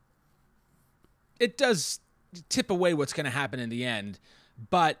does tip away what's going to happen in the end,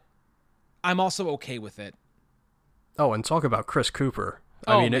 but I'm also okay with it. Oh, and talk about Chris Cooper.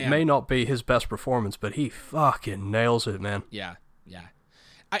 It may not be his best performance, but he fucking nails it, man. Yeah.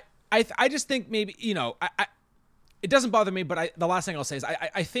 I just think maybe, it doesn't bother me, but the last thing I'll say is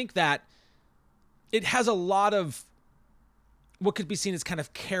I think that it has a lot of what could be seen as kind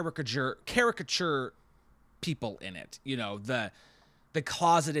of caricature people in it. The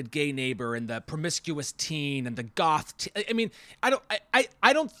closeted gay neighbor and the promiscuous teen and the goth. I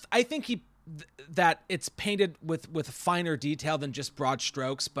think that it's painted with finer detail than just broad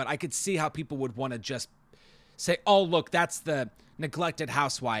strokes, but I could see how people would want to just say, oh, look, that's the neglected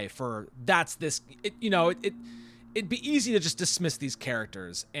housewife, or that's this, it'd be easy to just dismiss these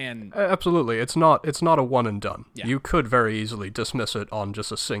characters. And absolutely. It's not a one and done. Yeah. You could very easily dismiss it on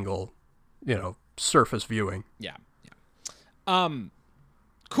just a single, surface viewing. Yeah.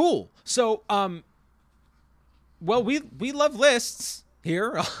 Cool. So, well, we love lists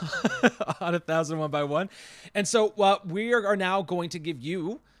here on 1001 by 1. And so we are now going to give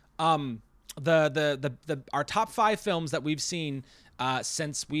you our top 5 films that we've seen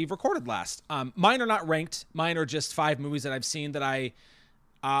since we've recorded last. Mine are not ranked. Mine are just 5 movies that I've seen that I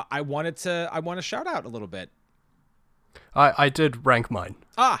want to shout out a little bit. I did rank mine.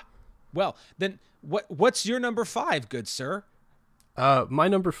 Well, then what's your number 5, good sir? My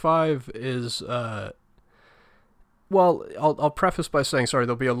number 5 is well, I'll preface by saying, sorry,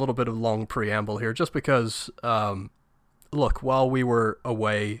 there'll be a little bit of long preamble here, just because look, while we were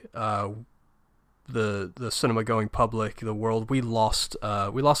away, the cinema going public, the world, we lost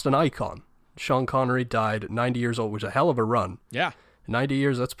an icon. Sean Connery died at 90 years old, which is a hell of a run. Yeah. 90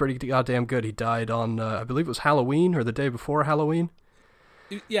 years, that's pretty goddamn good. He died on, I believe it was Halloween or the day before Halloween.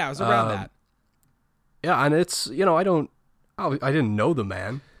 Yeah, it was around that. Yeah, and it's, I didn't know the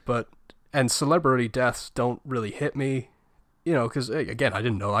man, and celebrity deaths don't really hit me, because, again, I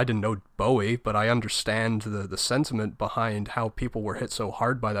didn't know Bowie, but I understand the sentiment behind how people were hit so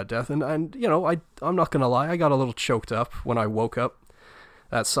hard by that death, and I'm not going to lie, I got a little choked up when I woke up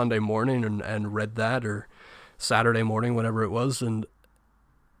that Sunday morning and read that, or Saturday morning, whenever it was, and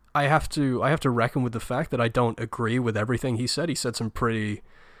I have to reckon with the fact that I don't agree with everything he said. He said some pretty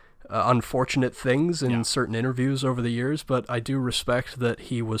unfortunate things in certain interviews over the years, but I do respect that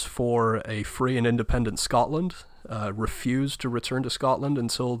he was for a free and independent Scotland, refused to return to Scotland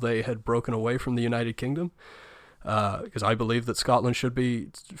until they had broken away from the United Kingdom, because I believe that Scotland should be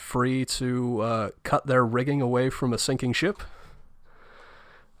free to cut their rigging away from a sinking ship.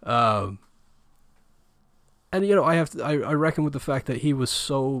 And, I reckon with the fact that he was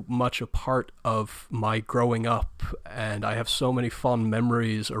so much a part of my growing up, and I have so many fond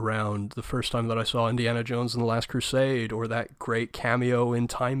memories around the first time that I saw Indiana Jones and the Last Crusade, or that great cameo in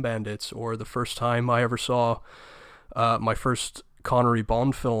Time Bandits, or the first time I ever saw my first Connery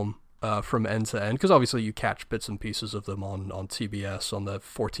Bond film from end to end, because obviously you catch bits and pieces of them on TBS, on the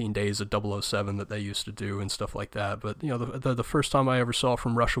 14 Days of 007 that they used to do and stuff like that, but, the first time I ever saw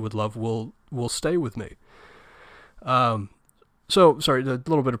From Russia with Love will stay with me. So sorry, a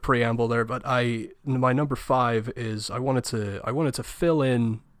little bit of preamble there, but my number 5 is I wanted to fill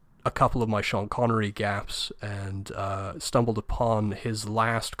in a couple of my Sean Connery gaps, and stumbled upon his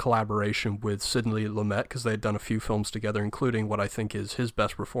last collaboration with Sidney Lumet, because they had done a few films together, including what I think is his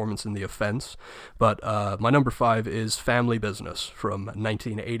best performance in The Offense. But my number 5 is Family Business from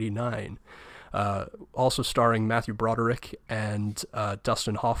 1989. Also starring Matthew Broderick and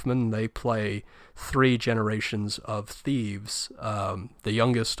Dustin Hoffman. They play 3 generations of thieves. The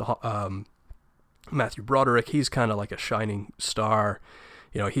youngest, Matthew Broderick, he's kind of like a shining star.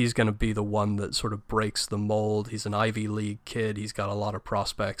 He's going to be the one that sort of breaks the mold. He's an Ivy League kid. He's got a lot of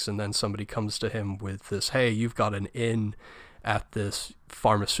prospects, and then somebody comes to him with this, hey, you've got an in at this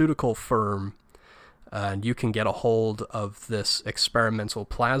pharmaceutical firm, and you can get a hold of this experimental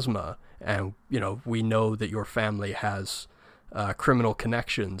plasma, and, we know that your family has criminal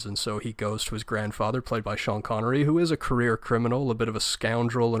connections. And so he goes to his grandfather, played by Sean Connery, who is a career criminal, a bit of a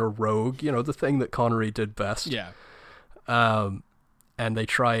scoundrel and a rogue, the thing that Connery did best. Yeah. And they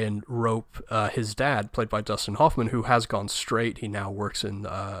try and rope his dad, played by Dustin Hoffman, who has gone straight. He now works in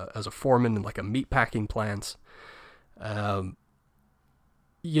as a foreman in like a meatpacking plant.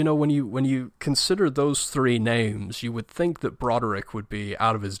 When you consider those 3 names, you would think that Broderick would be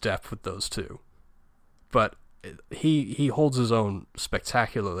out of his depth with those 2. But he holds his own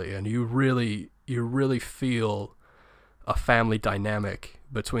spectacularly, and you really you really feel a family dynamic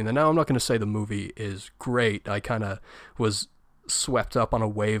between them. Now, I'm not going to say the movie is great. I kind of was swept up on a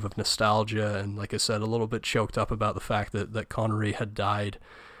wave of nostalgia and, like I said, a little bit choked up about the fact that Connery had died.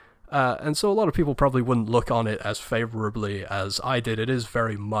 And so a lot of people probably wouldn't look on it as favorably as I did. It is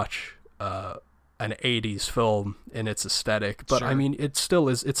very much an 80s film in its aesthetic, but Sure. I mean, it's still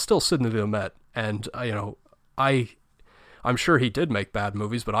Sidney Lumet, and I'm sure he did make bad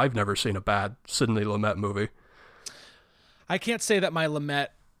movies, but I've never seen a bad Sidney Lumet movie. I can't say that my Lumet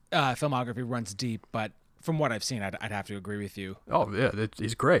filmography runs deep, but from what I've seen, I'd have to agree with you. Oh yeah,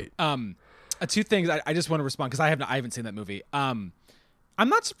 he's great. Two things I just want to respond because I haven't seen that movie. I'm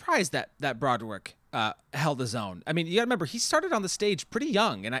not surprised that Broderick held his own. I mean, you got to remember he started on the stage pretty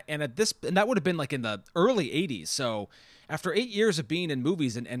young, and that would have been like in the early '80s. So after 8 years of being in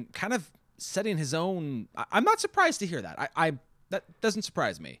movies and kind of setting his own, I'm not surprised to hear that. That doesn't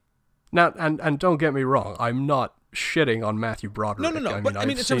surprise me. Now, and don't get me wrong, I'm not shitting on Matthew Broderick. No. I But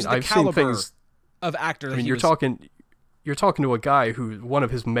mean, in terms of the caliber of actor, I mean, you're talking to a guy who one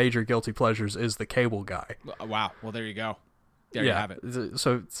of his major guilty pleasures is The Cable Guy. Wow. Well, there you go. There you have it.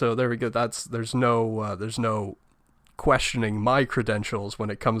 So there we go. There's no questioning my credentials when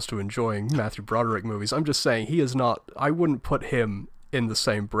it comes to enjoying Matthew Broderick movies. I'm just saying he is not. I wouldn't put him in the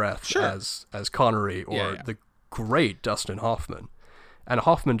same breath as Connery or the great Dustin Hoffman. And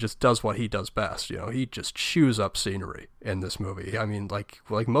Hoffman just does what he does best. You know, he just chews up scenery in this movie. I mean, like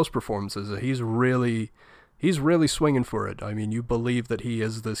most performances, he's really swinging for it. I mean, you believe that he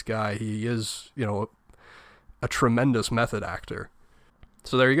is this guy. He is, a tremendous method actor.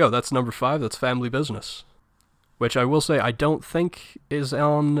 So there you go. That's number 5. That's Family Business, which I will say I don't think is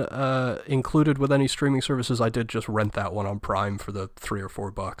on included with any streaming services. I did just rent that one on Prime for the $3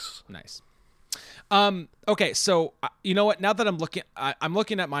 or $4. Nice. Okay, so you know what? Now that I'm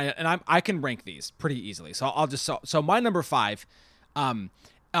looking at my, and I can rank these pretty easily. So I'll just so my number 5,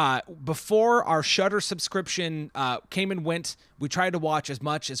 before our Shudder subscription came and went, we tried to watch as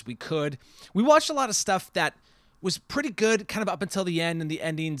much as we could. We watched a lot of stuff that was pretty good, kind of up until the end, and the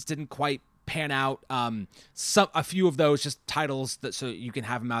endings didn't quite pan out. A few of those just titles that so you can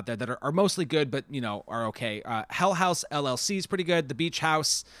have them out there that are mostly good, but are okay. Hell House LLC is pretty good. The Beach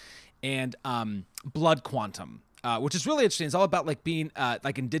House. And Blood Quantum, which is really interesting. It's all about like being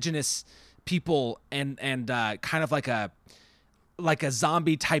like indigenous people and kind of like a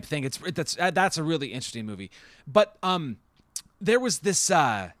zombie type thing. That's a really interesting movie. But there was this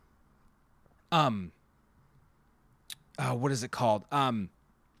what is it called?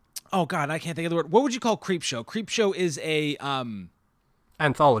 Oh God, I can't think of the word. What would you call Creepshow? Creepshow is a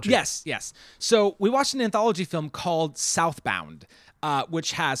anthology. Yes. So we watched an anthology film called Southbound.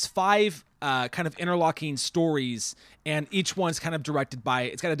 Which has 5 kind of interlocking stories, and each one's kind of directed by.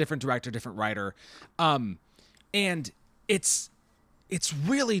 It's got a different director, different writer, and it's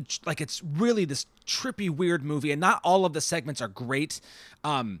really this trippy, weird movie. And not all of the segments are great,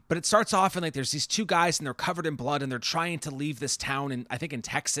 but it starts off and like there's these 2 guys and they're covered in blood and they're trying to leave this town in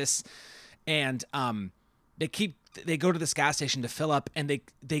Texas, and they go to this gas station to fill up, and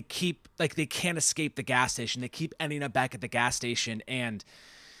they keep like they can't escape the gas station. They keep ending up back at the gas station, and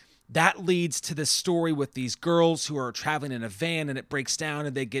that leads to this story with these girls who are traveling in a van, and it breaks down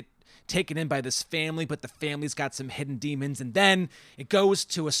and they get taken in by this family, but the family's got some hidden demons. And then it goes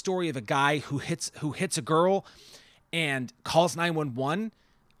to a story of a guy who hits a girl and calls 911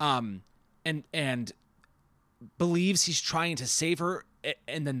 and believes he's trying to save her,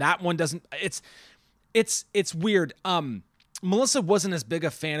 and then that one doesn't. It's weird. Melissa wasn't as big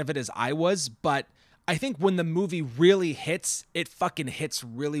a fan of it as I was, but I think when the movie really hits, it fucking hits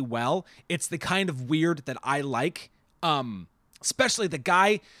really well. It's the kind of weird that I like. Especially the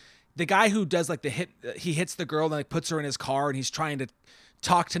guy who does like the hit, he hits the girl and like puts her in his car and he's trying to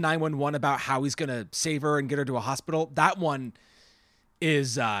talk to 911 about how he's going to save her and get her to a hospital. That one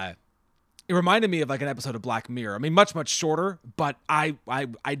is, it reminded me of like an episode of Black Mirror. I mean, much, much shorter, but I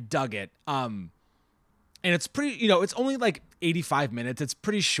dug it. And it's pretty, it's only like 85 minutes. It's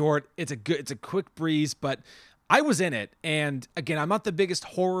pretty short. It's a quick breeze, but I was in it. And again, I'm not the biggest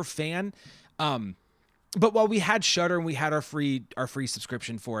horror fan. But while we had Shudder and we had our free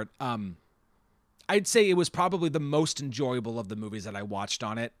subscription for it, I'd say it was probably the most enjoyable of the movies that I watched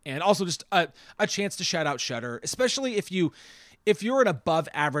on it. And also just a chance to shout out Shudder, especially if you're an above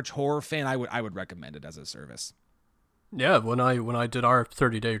average horror fan, I would recommend it as a service. Yeah, when I did our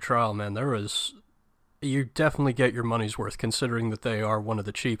 30-day trial, man, you definitely get your money's worth, considering that they are one of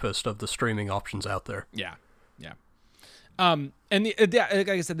the cheapest of the streaming options out there. Yeah. And like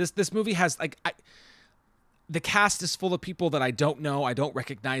I said, this movie has like the cast is full of people that I don't know. I don't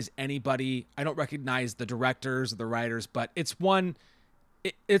recognize anybody. I don't recognize the directors or the writers, but it's one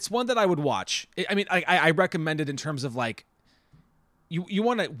that I would watch. I recommend it in terms of like, you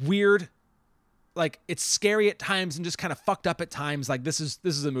want a weird, like, it's scary at times and just kind of fucked up at times. Like, this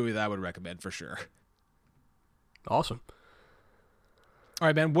is a movie that I would recommend for sure. Awesome. All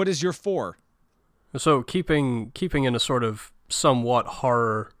right, man. What is your 4? So keeping in a sort of somewhat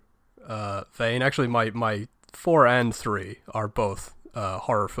horror vein. Actually, my 4 and 3 are both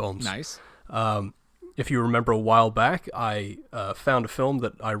horror films. Nice. If you remember a while back, I found a film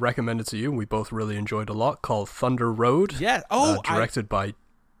that I recommended to you, and we both really enjoyed a lot, called Thunder Road. Yeah. Directed by,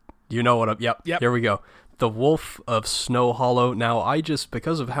 you know what I'm, yep. Here we go. The Wolf of Snow Hollow. Now,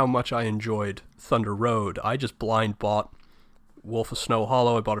 because of how much I enjoyed Thunder Road, I just blind bought Wolf of Snow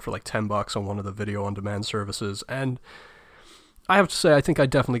Hollow. I bought it for like $10 on one of the video on demand services, and I have to say, I think I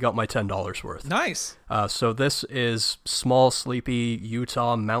definitely got my $10 worth. Nice. So this is small, sleepy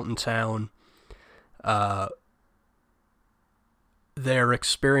Utah mountain town. They're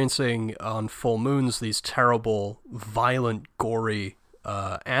experiencing on full moons these terrible, violent, gory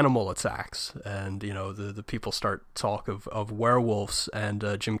animal attacks, and you know the people start talk of werewolves.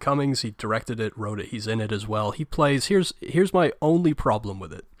 And Jim Cummings, he directed it, wrote it, he's in it as well. He plays. Here's my only problem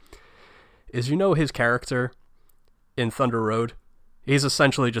with it, is his character in Thunder Road, he's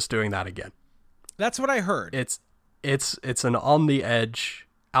essentially just doing that again. That's what I heard. It's an on the edge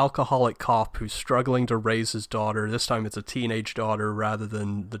alcoholic cop who's struggling to raise his daughter. This time it's a teenage daughter rather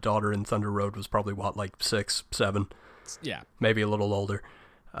than the daughter in Thunder Road was probably like 6, 7. Yeah. Maybe a little older.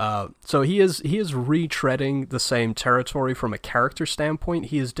 So he is retreading the same territory from a character standpoint.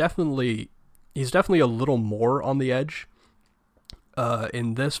 He's definitely a little more on the edge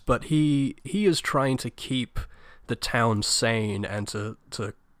in this, but he is trying to keep the town sane and to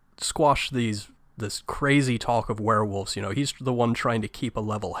squash this crazy talk of werewolves. He's the one trying to keep a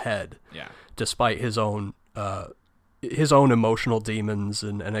level head, despite his own emotional demons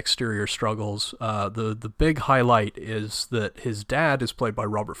and exterior struggles. The big highlight is that his dad is played by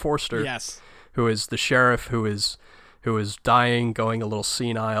Robert Forster, who is the sheriff who is dying, going a little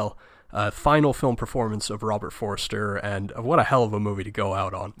senile. Final film performance of Robert Forster, and what a hell of a movie to go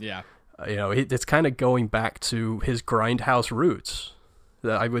out on. Yeah. It's kind of going back to his Grindhouse roots.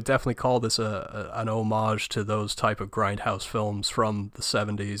 I would definitely call this an homage to those type of Grindhouse films from the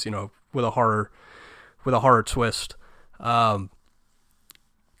 70s, with a horror twist.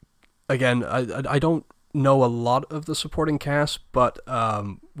 Again, I don't know a lot of the supporting cast, but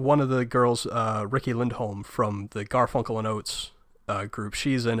one of the girls, Riki Lindholm from the Garfunkel and Oates group,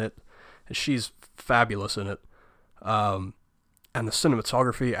 she's in it, and she's fabulous in it. And the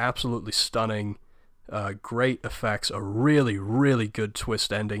cinematography, absolutely stunning. Great effects, a really, really good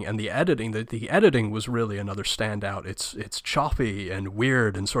twist ending, and the editing was really another standout. It's choppy and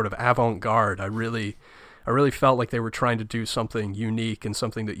weird and sort of avant-garde. I really felt like they were trying to do something unique and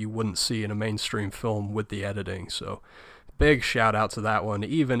something that you wouldn't see in a mainstream film with the editing. So, big shout out to that one,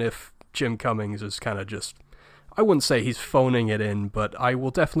 even if Jim Cummings is kind of just, I wouldn't say he's phoning it in, but I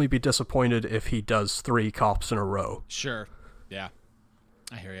will definitely be disappointed if he does 3 cops in a row. Sure. Yeah.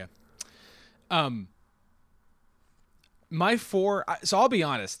 I hear you. My 4, so I'll be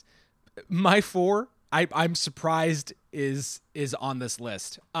honest, my 4, I'm surprised is on this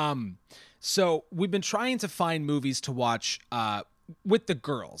list. So we've been trying to find movies to watch with the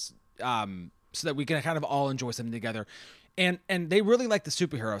girls, so that we can kind of all enjoy something together. And they really like the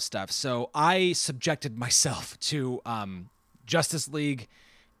superhero stuff. So I subjected myself to Justice League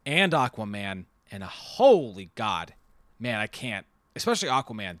and Aquaman, and holy God, man, I can't. Especially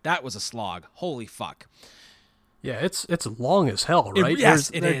Aquaman. That was a slog. Holy fuck. Yeah, it's long as hell, right?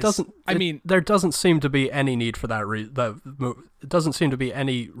 It is. There doesn't seem to be any need for that. It doesn't seem to be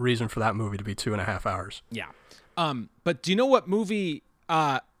any reason for that movie to be 2.5 hours. Yeah. But do you know what movie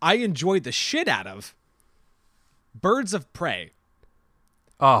I enjoyed the shit out of? Birds of Prey.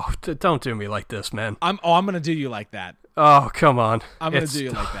 Oh, don't do me like this, man. I'm gonna do you like that. Oh, come on. I'm gonna do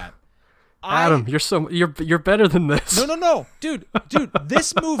you like that. Adam, you're better than this. No, dude,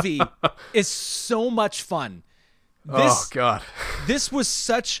 this movie is so much fun. Oh God, this was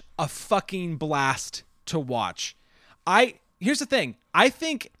such a fucking blast to watch. Here's the thing. I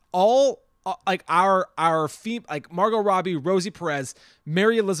think all like our like Margot Robbie, Rosie Perez,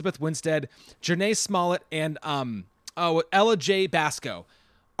 Mary Elizabeth Winstead, Janae Smollett, and Ella J. Basco.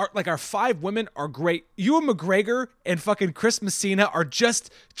 Our 5 women are great. Ewan McGregor and fucking Chris Messina are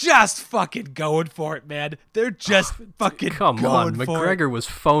just fucking going for it, man. They're just fucking come going on. for McGregor it. was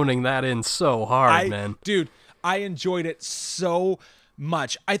phoning that in so hard, man. Dude, I enjoyed it so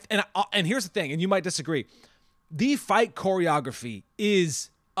much. And here's the thing, and you might disagree. the fight choreography is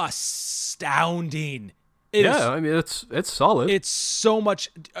astounding. I mean, it's solid. It's so much,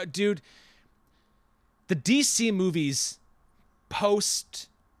 dude. The DC movies post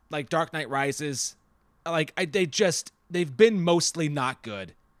like Dark Knight Rises, like they've been mostly not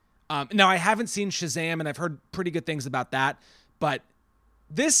good. Now I haven't seen Shazam and I've heard pretty good things about that, but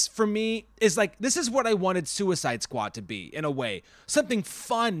this for me is like, this is what I wanted Suicide Squad to be in a way. Something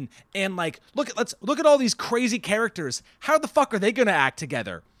fun and like, let's look at all these crazy characters. How the fuck are they going to act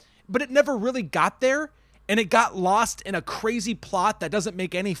together? But it never really got there. And it got lost in a crazy plot that doesn't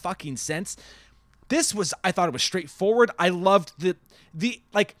make any fucking sense. I thought it was straightforward. I loved the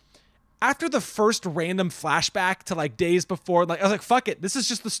like, after the first random flashback to like days before, like I was like, fuck it. This is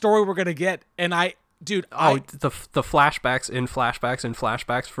just the story we're going to get. And the flashbacks in flashbacks in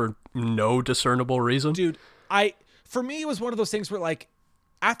flashbacks for no discernible reason. Dude, for me, it was one of those things where like,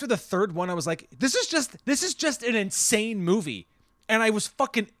 after the third one, I was like, this is just an insane movie. And I was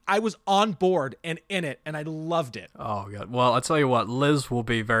on board and in it, and I loved it. Oh, God. Well, I'll tell you what, Liz will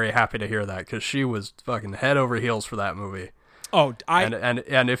be very happy to hear that, because she was fucking head over heels for that movie. Oh,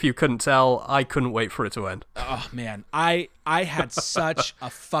 and if you couldn't tell, I couldn't wait for it to end. Oh, man. I had such a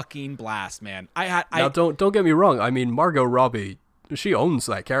fucking blast, man. Now, don't get me wrong. I mean, Margot Robbie, she owns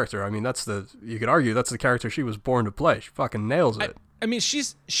that character. I mean, you could argue that's the character she was born to play. She fucking nails it. I mean,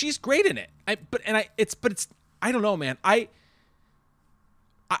 she's great in it. I don't know, man.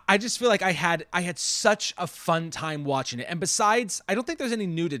 I just feel like I had such a fun time watching it. And besides, I don't think there's any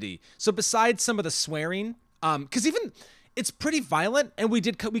nudity. So besides some of the swearing, because even it's pretty violent, and we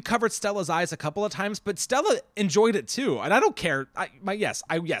covered Stella's eyes a couple of times, but Stella enjoyed it too. And I don't care. My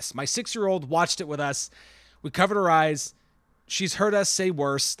 6-year-old watched it with us. We covered her eyes. She's heard us say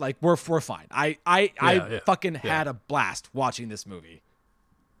worse. Like we're fine. I fucking had a blast watching this movie.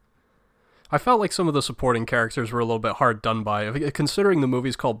 I felt like some of the supporting characters were a little bit hard done by. Considering the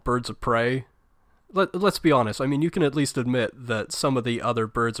movie's called Birds of Prey, let's be honest. I mean, you can at least admit that some of the other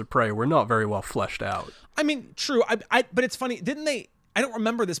Birds of Prey were not very well fleshed out. I mean, true. But it's funny, didn't they? I don't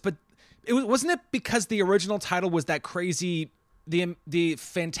remember this, but wasn't it because the original title was that crazy, the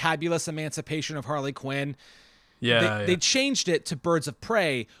fantabulous emancipation of Harley Quinn? Yeah, they changed it to Birds of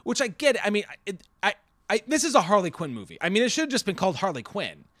Prey, which I get. I mean, this is a Harley Quinn movie. I mean, it should have just been called Harley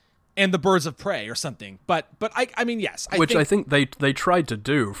Quinn and the Birds of Prey or something. But I mean, yes. I think they tried to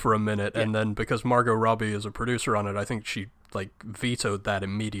do for a minute, and then because Margot Robbie is a producer on it, I think she like vetoed that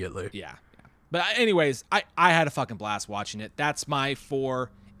immediately. Yeah. But anyways, I had a fucking blast watching it. That's my 4.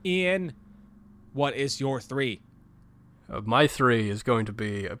 Ian, what is your 3? My 3 is going to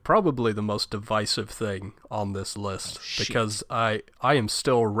be probably the most divisive thing on this list, because I am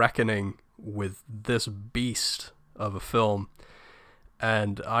still reckoning with this beast of a film.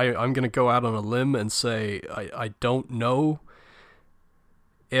 And I'm going to go out on a limb and say I don't know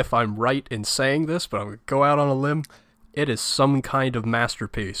if I'm right in saying this, but I'm going to go out on a limb. It is some kind of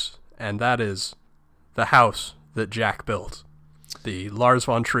masterpiece, and that is The House That Jack Built, the Lars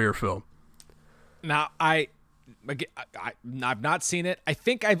von Trier film. Now, I've not seen it. I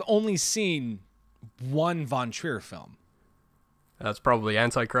think I've only seen one von Trier film. That's probably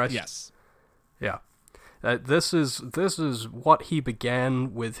Antichrist? Yes. Yeah. This is what he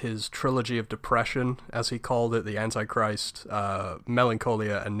began with his trilogy of depression, as he called it, the Antichrist,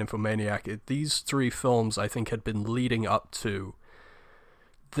 Melancholia, and Nymphomaniac. These 3 films, I think, had been leading up to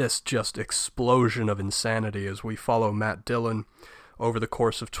this just explosion of insanity as we follow Matt Dillon over the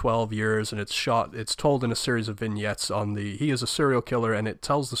course of 12 years, and it's told in a series of vignettes he is a serial killer, and it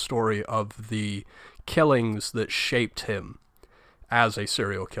tells the story of the killings that shaped him as a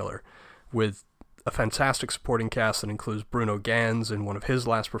serial killer, with a fantastic supporting cast that includes Bruno Ganz in one of his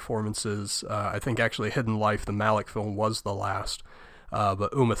last performances. I think actually Hidden Life, the Malick film, was the last,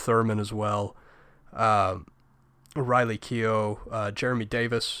 but Uma Thurman as well, Riley Keough, Jeremy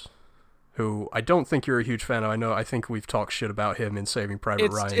Davis, who I don't think you're a huge fan of. I think we've talked shit about him in Saving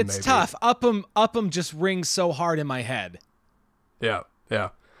Private Ryan. It's maybe. Tough. Upham just rings so hard in my head. Yeah.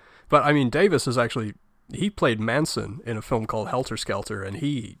 But I mean, Davis he played Manson in a film called Helter Skelter, and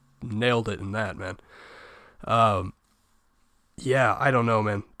he nailed it in that, man. Yeah, I don't know,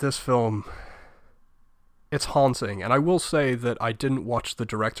 man. This film, it's haunting. And I will say that I didn't watch the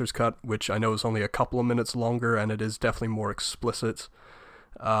director's cut, which I know is only a couple of minutes longer, and it is definitely more explicit,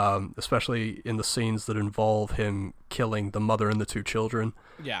 especially in the scenes that involve him killing the mother and the 2 children.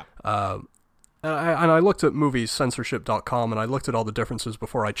 Yeah. And I looked at moviescensorship.com, and I looked at all the differences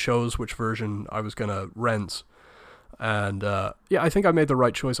before I chose which version I was going to rent. And I think I made the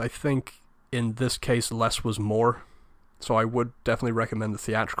right choice. I think in this case, less was more. So I would definitely recommend the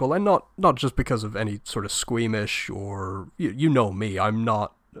theatrical, and not just because of any sort of squeamish or you know me. I'm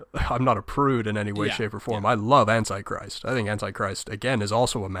not a prude in any way, shape, or form. I love Antichrist. I think Antichrist again is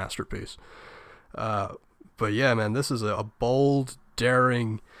also a masterpiece. But yeah, man, this is a bold,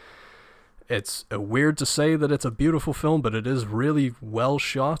 daring. It's weird to say that it's a beautiful film, but it is really well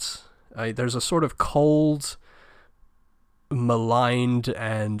shot. There's a sort of cold, maligned,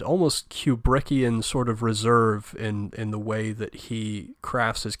 and almost Kubrickian sort of reserve in the way that he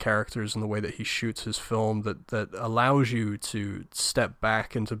crafts his characters and the way that he shoots his film that allows you to step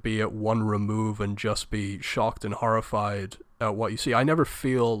back and to be at one remove and just be shocked and horrified at what you see. I never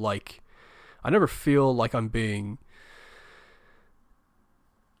feel like I'm being,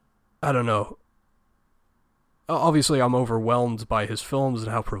 I don't know. Obviously, I'm overwhelmed by his films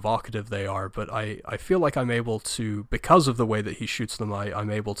and how provocative they are, but I feel like I'm able to, because of the way that he shoots them, I'm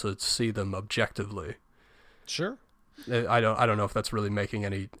able to see them objectively. Sure. I don't know if that's really making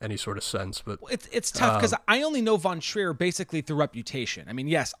any sort of sense, but it's tough because I only know Von Trier basically through reputation. I mean,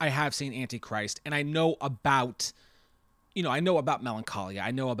 yes, I have seen Antichrist, and I know about Melancholia.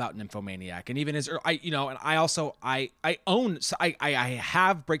 I know about Nymphomaniac, and even and I also own. So I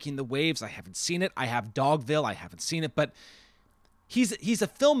have Breaking the Waves. I haven't seen it. I have Dogville. I haven't seen it, but he's a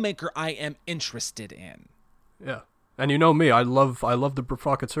filmmaker I am interested in. Yeah, and you know me, I love the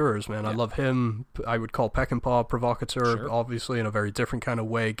provocateurs, man. Yeah. I love him. I would call Peckinpah provocateur, sure. Obviously in a very different kind of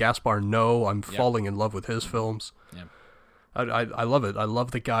way. Gaspar Noé, I'm falling in love with his films. Yeah. I love it. I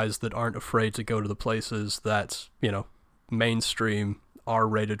love the guys that aren't afraid to go to the places that, mainstream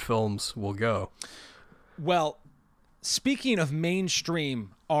R-rated films will go. Well, speaking of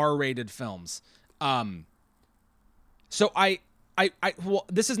mainstream R-rated films, so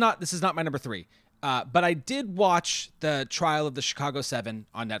this is not my number 3, but I did watch the Trial of the Chicago 7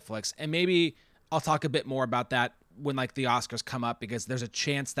 on Netflix, and maybe I'll talk a bit more about that when the Oscars come up, because there's a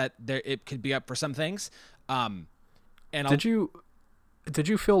chance that it could be up for some things. And did you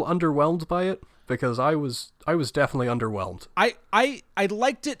feel underwhelmed by it? Because I was definitely underwhelmed. I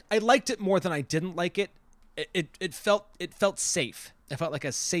liked it. I liked it more than I didn't like it. It felt safe. It felt like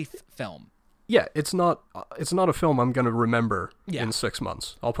a safe film. Yeah, it's not a film I'm going to remember in 6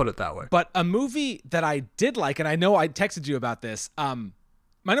 months. I'll put it that way. But a movie that I did like, and I know I texted you about this. My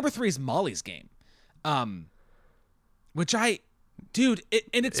number 3 is Molly's Game, which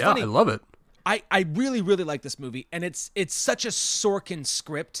it's funny. I love it. I really, really like this movie, and it's such a Sorkin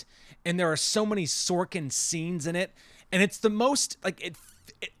script, and there are so many Sorkin scenes in it, and it's the most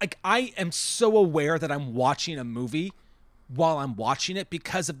I am so aware that I'm watching a movie while I'm watching it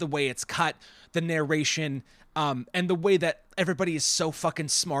because of the way it's cut, the narration, and the way that everybody is so fucking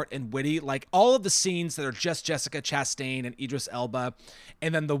smart and witty. Like all of the scenes that are just Jessica Chastain and Idris Elba,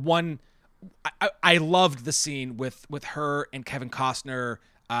 and then the one I loved the scene with her and Kevin Costner.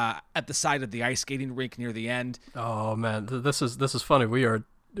 At the side of the ice skating rink near the end. Oh man, this is funny.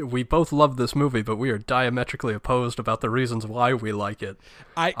 We both love this movie, but we are diametrically opposed about the reasons why we like it.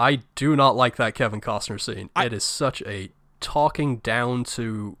 I do not like that Kevin Costner scene. It is such a talking down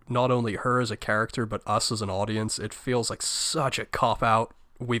to not only her as a character, but us as an audience. It feels like such a cop-out,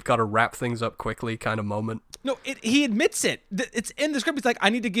 we've got to wrap things up quickly kind of moment. No, he admits it. It's in the script. He's like, I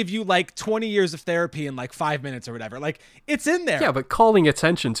need to give you 20 years of therapy in 5 minutes or whatever. It's in there. Yeah, but calling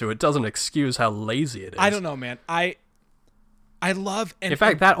attention to it doesn't excuse how lazy it is. I don't know, man. I love... In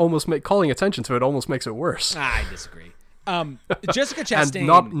fact, that almost calling attention to it almost makes it worse. I disagree. Jessica Chastain...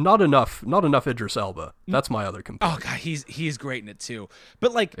 And not enough Idris Elba. That's my other complaint. Oh, God, he's great in it, too.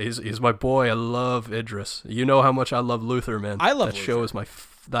 But, He's my boy. I love Idris. You know how much I love Luther, man. I love Luther.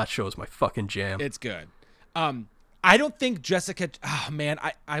 That show is my fucking jam. It's good. I don't think Jessica... Oh, man,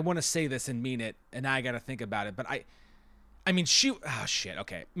 I want to say this and mean it, and now I got to think about it, but I mean, she... Oh, shit,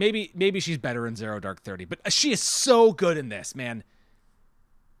 okay. Maybe she's better in Zero Dark 30, but she is so good in this, man.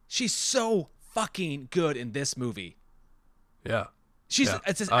 She's so fucking good in this movie. Yeah. She's... Yeah.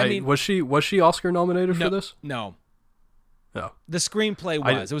 It's just, I mean... Was she Oscar nominated for this? No. No. The screenplay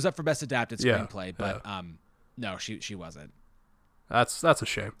was. It was up for Best Adapted Screenplay, but no, she wasn't. That's a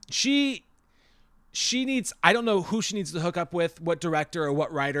shame. She needs, I don't know who she needs to hook up with, what director or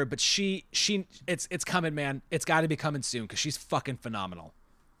what writer, but it's coming, man. It's got to be coming soon because she's fucking phenomenal.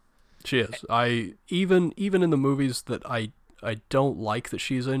 She is. Even in the movies that I don't like that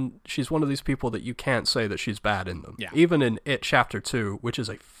she's in, she's one of these people that you can't say that she's bad in them. Yeah. Even in It Chapter 2, which is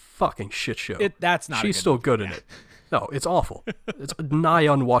a fucking shit show. That's not. She's still good in it. No, it's awful. It's nigh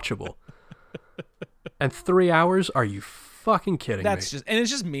unwatchable. And 3 hours? Are you fucking kidding me? And it's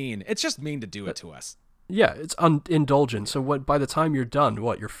just mean. It's just mean to do it to us. Yeah, it's indulgent. So what? By the time you're done,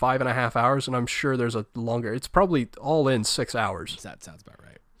 what, you're 5.5 hours, and I'm sure there's a longer. It's probably all in 6 hours That sounds about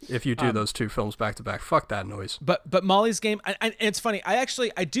right. if you do those two films back to back. Fuck that noise. But Molly's Game, and it's funny.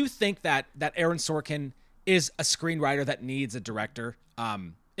 I do think that Aaron Sorkin is a screenwriter that needs a director.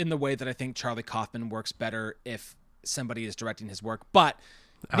 In the way that I think Charlie Kaufman works better if somebody is directing his work. But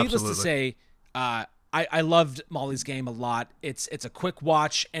needless to say, I loved Molly's Game a lot. It's a quick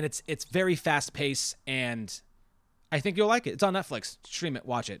watch, and it's very fast paced, and I think you'll like it. It's on Netflix. Stream it,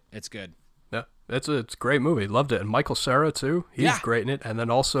 watch it. It's good. Yeah, it's a great movie. Loved it. And Michael Cera too. He's great in it. And then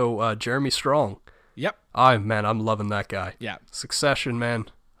also Jeremy Strong. Yep. Man, I'm loving that guy. Yeah. Succession, man.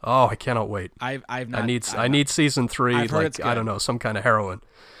 Oh, I cannot wait. I've not. I need season 3. I've heard it's I don't know, some kind of heroin.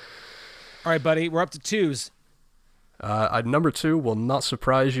 All right, buddy. We're up to 2s. Number 2 will not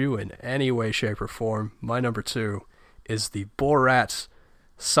surprise you in any way, shape, or form. My number 2 is the Borat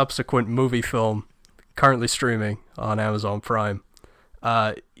subsequent movie film currently streaming on Amazon Prime.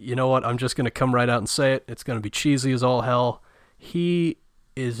 You know what? I'm just going to come right out and say it. It's going to be cheesy as all hell. He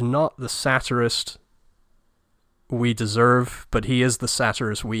is not the satirist we deserve, but he is the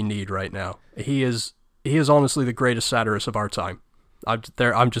satirist we need right now. He is honestly the greatest satirist of our time.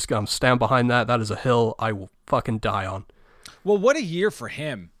 I'm just going to stand behind that. That is a hill I will fucking die on. Well, what a year for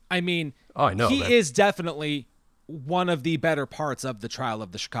him. I mean, I know, he man. is definitely one of the better parts of the trial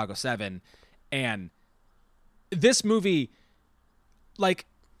of the Chicago 7. And this movie, like,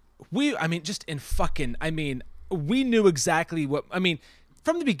 we knew exactly what,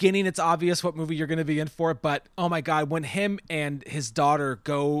 from the beginning, it's obvious what movie you're going to be in for, but oh my God, when him and his daughter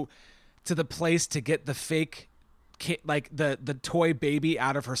go to the place to get the fake, the toy baby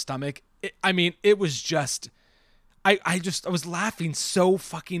out of her stomach, it was just, I was laughing so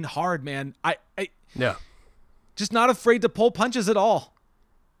fucking hard, man. Yeah. Just not afraid to pull punches at all.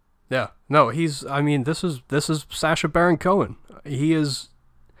 Yeah. No, this is Sacha Baron Cohen. He is,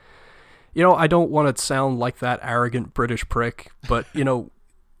 I don't want to sound like that arrogant British prick, but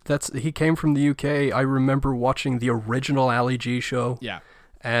he came from the UK. I remember watching the original Ali G show. Yeah.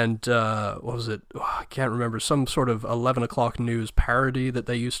 And what was it? Oh, I can't remember. Some sort of 11 o'clock news parody that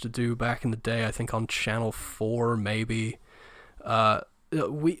they used to do back in the day. I think on Channel 4, maybe.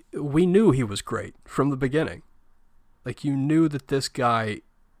 We knew he was great from the beginning. Like, you knew that this guy,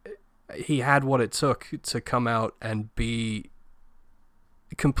 he had what it took to come out and be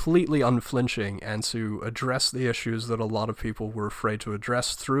completely unflinching and to address the issues that a lot of people were afraid to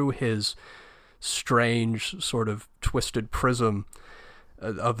address through his strange sort of twisted prism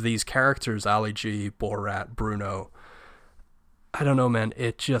of these characters, Ali G, Borat, Bruno. I don't know, man.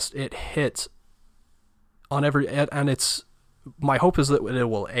 It hits on every, and it's, my hope is that it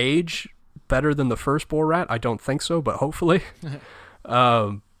will age better than the first Borat. I don't think so, but hopefully.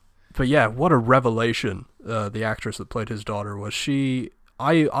 But yeah, what a revelation the actress that played his daughter was.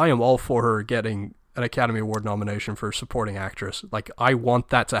 I am all for her getting an Academy Award nomination for supporting actress. Like, I want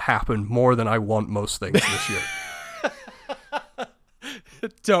that to happen more than I want most things this year.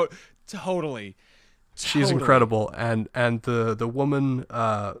 Totally. She's incredible, and the woman,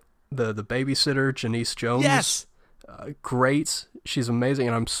 the babysitter, Janice Jones. Yes. Great. She's amazing,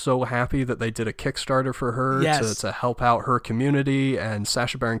 and I'm so happy that they did a Kickstarter for her to help out her community. And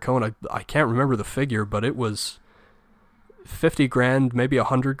Sacha Baron Cohen, I can't remember the figure, but it was $50,000, maybe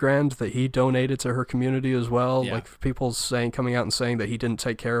 $100,000 that he donated to her community as well. Yeah. Like, people coming out and saying that he didn't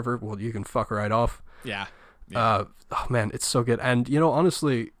take care of her. Well, you can fuck right off. Yeah. Oh man, it's so good. And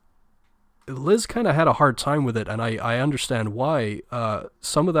honestly, Liz kind of had a hard time with it, and I understand why.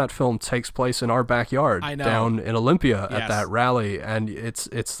 Some of that film takes place in our backyard down in Olympia at that rally, and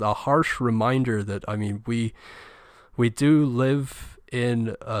it's a harsh reminder that we do live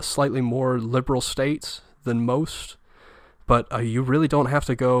in a slightly more liberal state than most, but you really don't have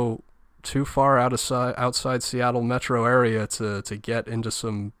to go too far outside Seattle metro area to get into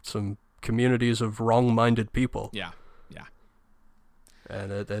some communities of wrong-minded people. Yeah.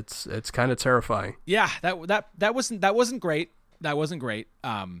 And it's kind of terrifying. Yeah, that wasn't great. That wasn't great.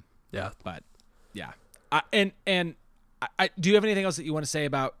 Yeah, but yeah. And do you have anything else that you want to say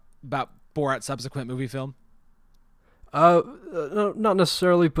about Borat's subsequent movie film? Not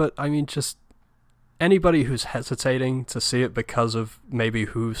necessarily, but just anybody who's hesitating to see it because of maybe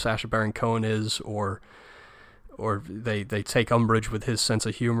who Sacha Baron Cohen is, or they take umbrage with his sense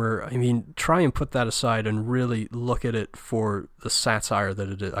of humor. Try and put that aside and really look at it for the satire that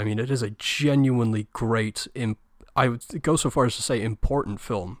it is. It is a genuinely great, I would go so far as to say important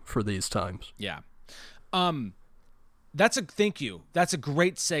film for these times. Yeah. Thank you. That's a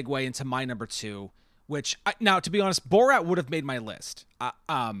great segue into my number 2, which now, to be honest, Borat would have made my list.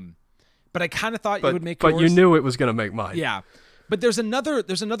 but I kind of thought But, you would make but yours. you knew it was going to make mine. Yeah. But there's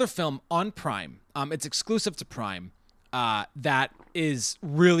another film on Prime. It's exclusive to Prime. That is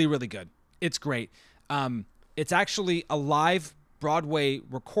really, really good. It's great. It's actually a live Broadway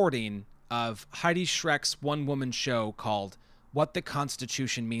recording of Heidi Schreck's one-woman show called What the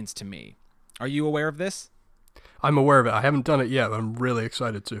Constitution Means to Me. Are you aware of this? I'm aware of it. I haven't done it yet, but I'm really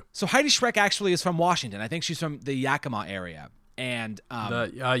excited to. So Heidi Schreck actually is from Washington. I think she's from the Yakima area. And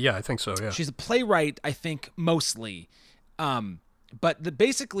Yeah, I think so, yeah. she's a playwright, I think, mostly. But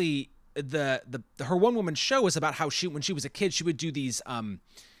basically her one-woman show is about how when she was a kid, she would do these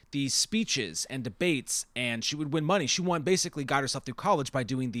speeches and debates, and she would win money. She basically got herself through college by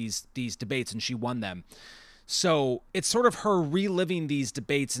doing these debates, and she won them. So it's sort of her reliving these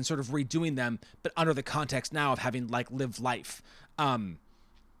debates and sort of redoing them, but under the context now of having lived life.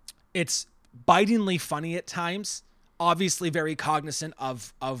 It's bitingly funny at times, obviously very cognizant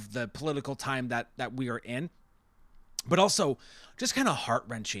of the political time that we are in, but also just kind of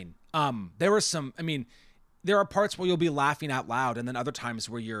heart-wrenching. There are parts where you'll be laughing out loud, and then other times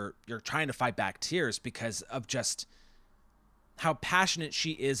where you're trying to fight back tears because of just how passionate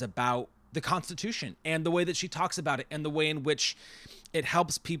she is about the Constitution and the way that she talks about it and the way in which it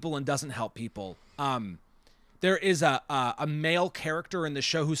helps people and doesn't help people. There is a male character in the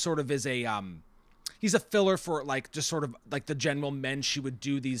show who sort of is he's a filler for just sort of like the general men she would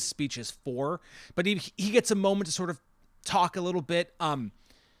do these speeches for, but he gets a moment to sort of talk a little bit.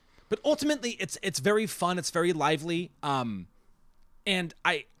 But ultimately it's very fun. It's very lively. And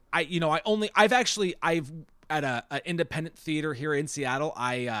I've at a independent theater here in Seattle,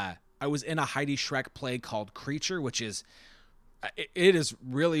 I was in a Heidi Schreck play called Creature, which is, it is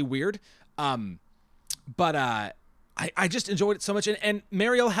really weird. But I just enjoyed it so much. And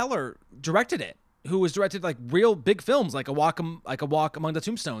Mariel Heller directed it, who has directed real big films like A Walk Among the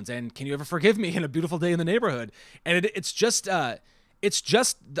Tombstones and Can You Ever Forgive Me and A Beautiful Day in the Neighborhood. And it's just the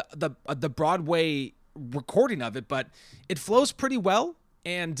Broadway recording of it, but it flows pretty well,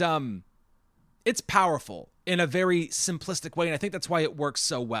 and it's powerful in a very simplistic way, and I think that's why it works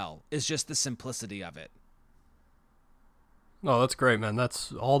so well, is just the simplicity of it. Oh, that's great, man.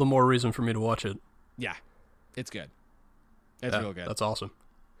 That's all the more reason for me to watch it. Yeah, it's good. It's real good. That's awesome.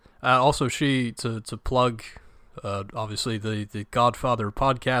 Also, to plug, obviously, the Godfather of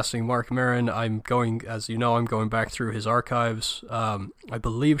podcasting, Mark Maron. I'm going back through his archives. I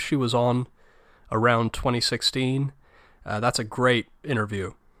believe she was on around 2016. That's a great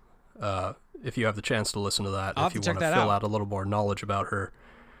interview. If you have the chance to listen to that, if you want to fill out a little more knowledge about her.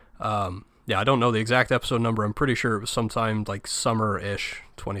 Yeah, I don't know the exact episode number. I'm pretty sure it was sometime summer-ish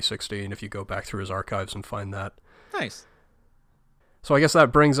 2016, if you go back through his archives and find that. Nice. So I guess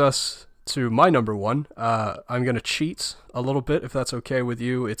that brings us to my number one. I'm going to cheat a little bit, if that's okay with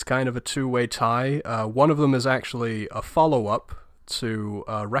you. It's kind of a two-way tie. One of them is actually a follow-up to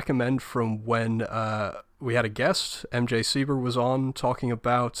recommend from when we had a guest. MJ Sieber was on talking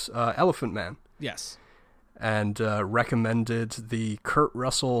about Elephant Man. Yes. And recommended the Kurt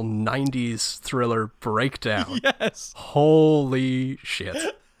Russell 90s thriller Breakdown. Yes. Holy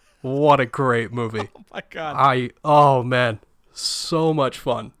shit. What a great movie. Oh, my God. Oh, man. So much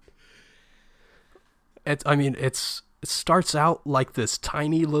fun. It starts out like this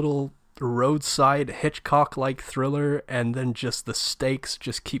tiny little roadside Hitchcock-like thriller, and then just the stakes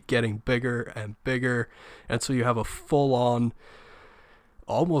just keep getting bigger and bigger, and so you have a full-on,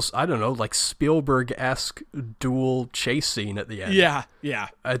 almost, I don't know, Spielberg-esque duel chase scene at the end. Yeah.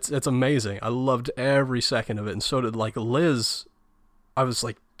 It's amazing. I loved every second of it, and so did Liz. I was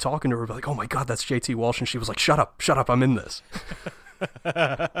talking to her, oh my God, that's JT Walsh, and she was like, shut up, I'm in this.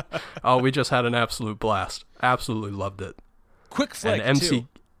 Oh, we just had an absolute blast. Absolutely loved it. Quick flick, and too.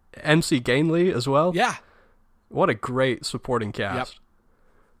 MC Gainley as well. Yeah. What a great supporting cast. Yep.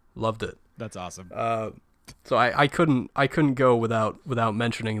 Loved it. That's awesome. So I couldn't go without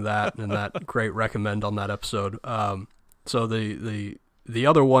mentioning that and that great recommend on that episode. So the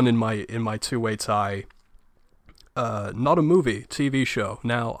other one in my two-way tie, not a movie, TV show.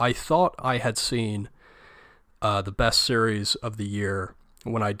 Now, I thought I had seen the best series of the year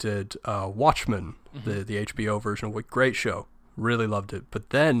when I did Watchmen, the HBO version. What great show. Really loved it.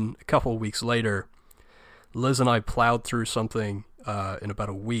 But then, a couple of weeks later, Liz and I plowed through something in about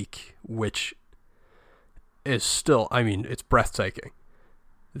a week, which is still, it's breathtaking.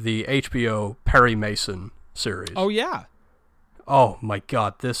 The HBO Perry Mason series. Oh, yeah. Oh, my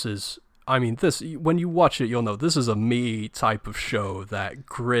God. This, when you watch it, you'll know this is a me type of show, that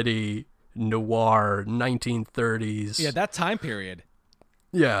gritty, noir, 1930s. Yeah, that time period.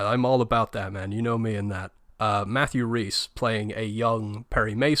 Yeah, I'm all about that, man. You know me in that. Matthew Rhys playing a young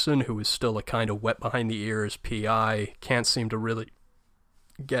Perry Mason who is still a kind of wet behind the ears PI, can't seem to really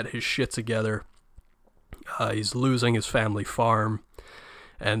get his shit together. He's losing his family farm,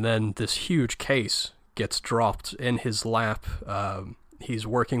 and then this huge case gets dropped in his lap. He's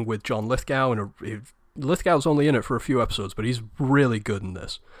working with John Lithgow, and Lithgow's only in it for a few episodes, but he's really good in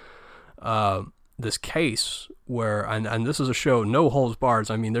this. This case where, and this is a show, no holds barred.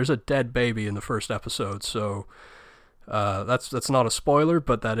 I mean, there's a dead baby in the first episode, so that's not a spoiler,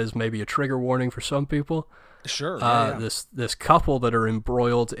 but that is maybe a trigger warning for some people. Sure. Yeah. This couple that are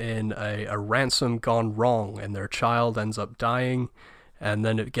embroiled in a ransom gone wrong, and their child ends up dying, and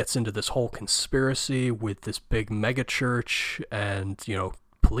then it gets into this whole conspiracy with this big mega church and, you know,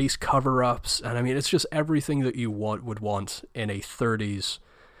 police cover-ups, and I mean, it's just everything that you would want in a 30s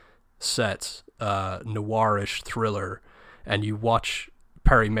set noirish thriller. And you watch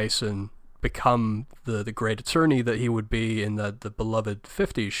Perry Mason become the great attorney that he would be in the beloved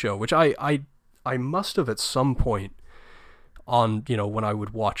 50s show, which I must have at some point on, you know, when I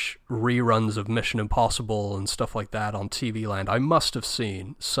would watch reruns of Mission Impossible and stuff like that on TV Land, I must have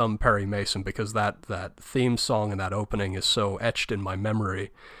seen some Perry Mason, because that theme song and that opening is so etched in my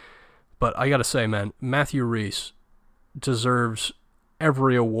memory. But I gotta say, man, Matthew Rhys deserves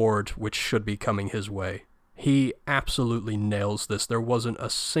every award which should be coming his way. He absolutely nails this. There wasn't a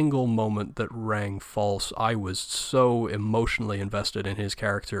single moment that rang false. I was so emotionally invested in his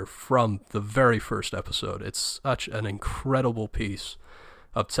character from the very first episode. It's such an incredible piece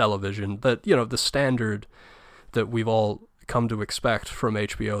of television that, you know, the standard that we've all come to expect from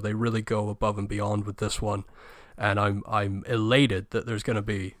HBO, they really go above and beyond with this one. And I'm elated that there's going to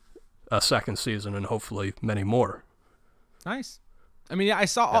be a second season and hopefully many more. Nice. I mean, I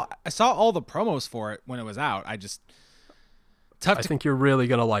saw all the promos for it when it was out. I think you're really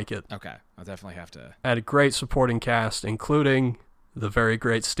going to like it. Okay. I'll definitely have to. Had a great supporting cast, including the very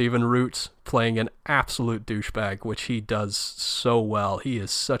great Stephen Root playing an absolute douchebag, which he does so well. He is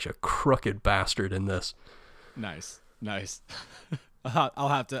such a crooked bastard in this. Nice. I'll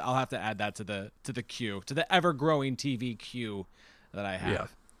have to add that to the queue, to the ever-growing TV queue that I have. Yeah.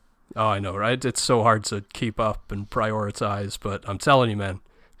 Oh, I know, right? It's so hard to keep up and prioritize, but I'm telling you, man,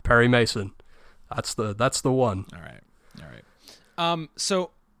 Perry Mason, that's the one. All right.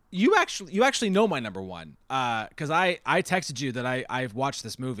 So you actually know my number one, because I texted you that I've watched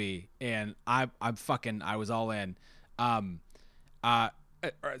this movie and I was all in. At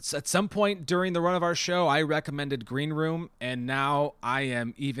some point during the run of our show, I recommended Green Room, and now I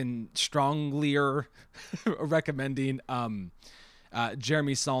am even stronglier recommending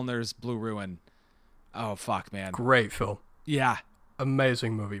Jeremy Saulner's Blue Ruin. Oh fuck, man! Great film. Yeah,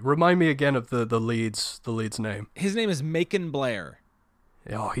 amazing movie. Remind me again of the lead's name. His name is Macon Blair.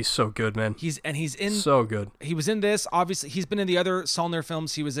 Oh, he's so good, man. He's in so good. He was in this. Obviously, he's been in the other Saulner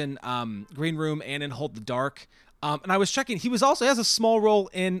films. He was in Green Room and in Hold the Dark. And I was checking. He has a small role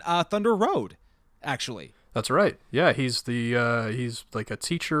in Thunder Road, actually. That's right. Yeah, he's he's like a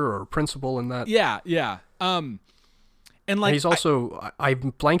teacher or a principal in that. Yeah. And like, he's also,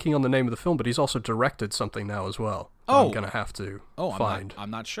 I'm blanking on the name of the film, but he's also directed something now as well. Oh, I'm gonna have to find. I'm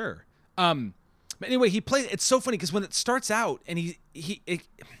not sure. But anyway, he plays. It's so funny because when it starts out, and he's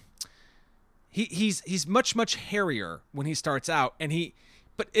much hairier when he starts out, and the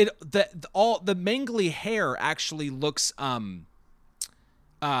mangly hair actually looks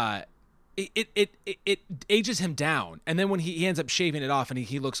it ages him down, and then when he ends up shaving it off and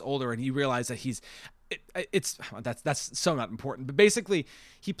he looks older, and he realizes that that's so not important, but basically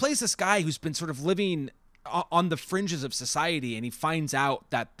he plays this guy who's been sort of living on the fringes of society, and he finds out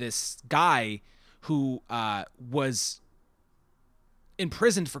that this guy who was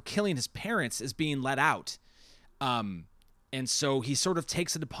imprisoned for killing his parents is being let out, and so he sort of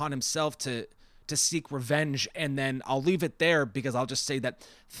takes it upon himself to seek revenge. And then I'll leave it there because I'll just say that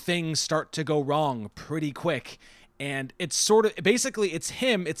things start to go wrong pretty quick. And it's sort of, basically it's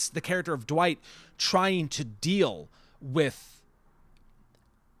the character of Dwight trying to deal with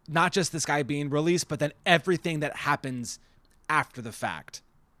not just this guy being released, but then everything that happens after the fact.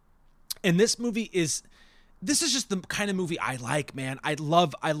 And this is just the kind of movie I like, man. I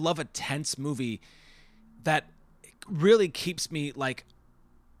love a tense movie that really keeps me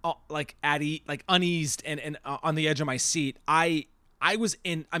uneased and on the edge of my seat. I was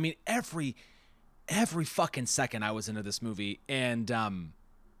in, I mean, every fucking second I was into this movie, and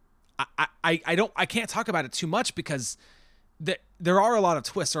I can't talk about it too much because there are a lot of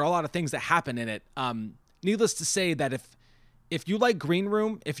twists, there are a lot of things that happen in it. Needless to say that if you like Green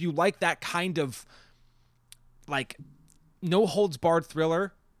Room, if you like that kind of like no holds barred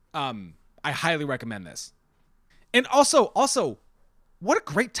thriller, I highly recommend this. And also, what a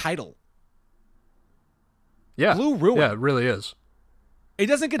great title. Yeah. Blue Ruin. Yeah, it really is. It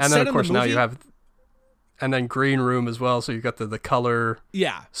doesn't get And said then, of in course, the movie. now you have... And then Green Room as well, so you've got the color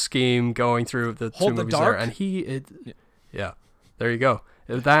scheme going through the Hold two the movies Dark. there. And yeah, there you go.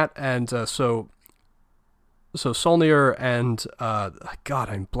 That and so Saulnier and God,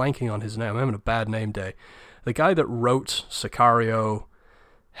 I'm blanking on his name. I'm having a bad name day. The guy that wrote Sicario,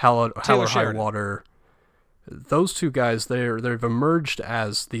 Hell or High Sheridan. Water, those two guys, they've emerged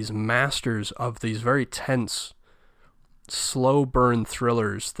as these masters of these very tense, slow burn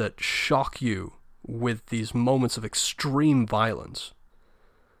thrillers that shock you with these moments of extreme violence.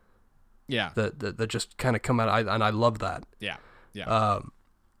 Yeah. That just kind of come out, and I love that. Yeah. Yeah.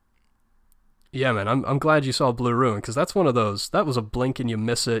 Yeah, man, I'm glad you saw Blue Ruin, because that's one of those, that was a blink and you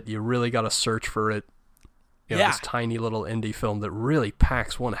miss it. You really got to search for it. You know, this tiny little indie film that really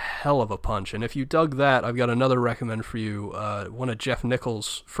packs one hell of a punch. And if you dug that, I've got another recommend for you. One of Jeff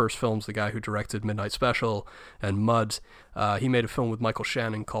Nichols' first films, the guy who directed Midnight Special and Mud, he made a film with Michael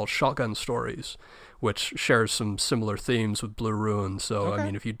Shannon called Shotgun Stories, which shares some similar themes with Blue Ruin. So, Okay. I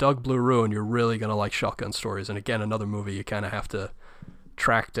mean, if you dug Blue Ruin, you're really going to like Shotgun Stories. And again, another movie you kind of have to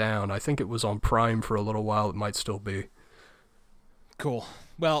track down. I think it was on Prime for a little while. It might still be. Cool.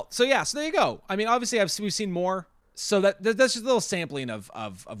 Well, so there you go. I mean, obviously we've seen more. So that's just a little sampling of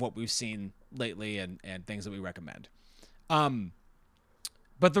what we've seen lately and things that we recommend. But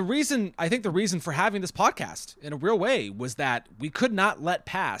I think the reason for having this podcast in a real way was that we could not let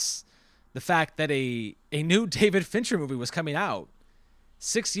pass the fact that a new David Fincher movie was coming out.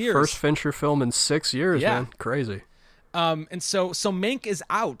 6 years. First Fincher film in 6 years, Yeah. man. Crazy. And so Mank is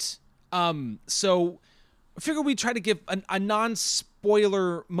out. So I figured we'd try to give a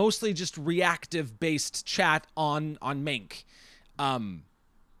non-spoiler, mostly just reactive-based chat on Mank.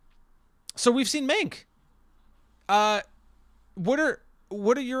 So we've seen Mank. What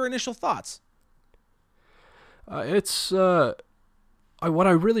are your initial thoughts? It's what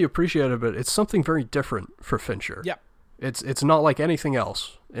I really appreciate of it. It's something very different for Fincher. Yeah. It's not like anything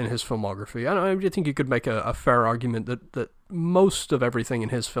else in his filmography. I think you could make a fair argument that most of everything in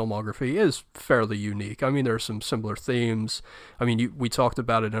his filmography is fairly unique. I mean, there are some similar themes. I mean, we talked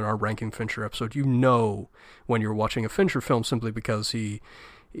about it in our Ranking Fincher episode. You know when you're watching a Fincher film simply because he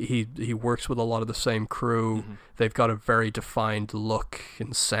works with a lot of the same crew. Mm-hmm. They've got a very defined look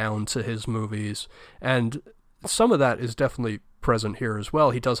and sound to his movies. And some of that is definitely present here as well.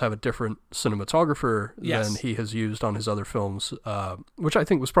 He does have a different cinematographer than he has used on his other films, which I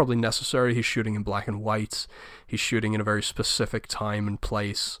think was probably necessary. He's shooting in black and white. He's shooting in a very specific time and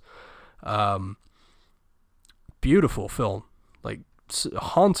place. Beautiful film, like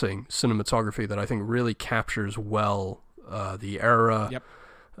haunting cinematography that I think really captures well the era,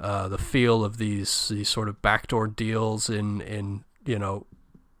 the feel of these sort of backdoor deals in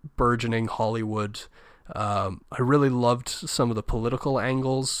burgeoning Hollywood. I really loved some of the political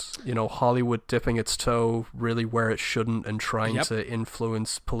angles, Hollywood dipping its toe really where it shouldn't and trying to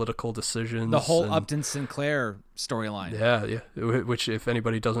influence political decisions. The whole Upton Sinclair storyline. Yeah. Which, if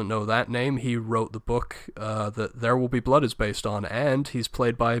anybody doesn't know that name, he wrote the book that There Will Be Blood is based on, and he's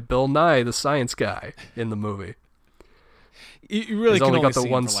played by Bill Nye, the science guy, in the movie. You really can only see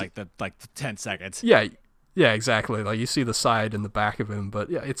him for like the 10 seconds. Yeah, exactly. Like you see the side and the back of him, but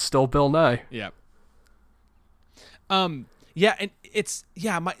yeah, it's still Bill Nye. Yeah. Yeah, and it's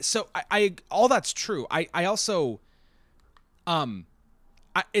so I all that's true. I also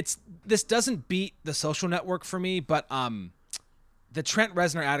this doesn't beat The Social Network for me, but the Trent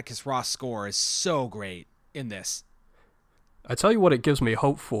Reznor Atticus Ross score is so great in this. I tell you what it gives me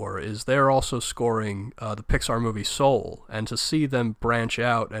hope for is they're also scoring the Pixar movie Soul, and to see them branch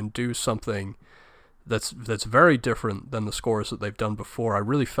out and do something that's very different than the scores that they've done before. I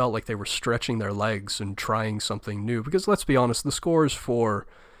really felt like they were stretching their legs and trying something new, because let's be honest, the scores for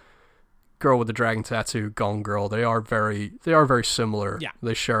Girl with the Dragon Tattoo, Gone Girl, they are very similar. Yeah.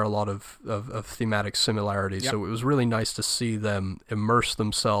 They share a lot of thematic similarities. Yep. So it was really nice to see them immerse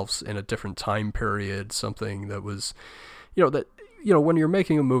themselves in a different time period, something that was, when you're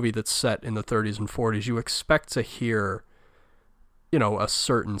making a movie that's set in the 30s and 40s, you expect to hear a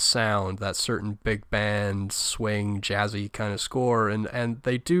certain sound, that certain big band, swing, jazzy kind of score, and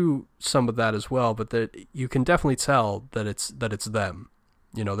they do some of that as well, but that you can definitely tell that it's them.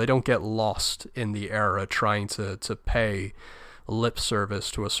 They don't get lost in the era trying to pay lip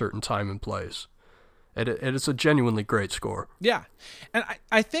service to a certain time and place. It's a genuinely great score. Yeah, and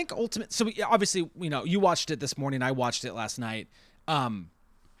I think so obviously, you watched it this morning, I watched it last night.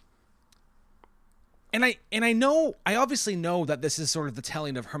 I obviously know that this is sort of the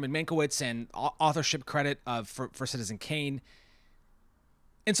telling of Herman Mankiewicz and authorship credit for Citizen Kane.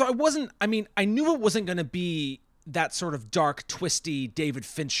 And so I knew it wasn't going to be that sort of dark, twisty David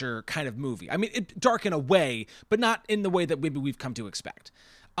Fincher kind of movie. I mean, dark in a way, but not in the way that maybe we've come to expect.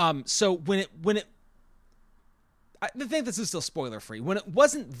 So I think this is still spoiler free. When it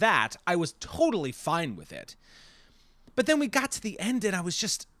wasn't that, I was totally fine with it. But then we got to the end and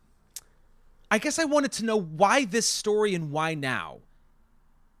I guess I wanted to know why this story and why now.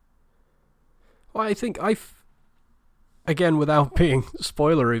 Well, I think again, without being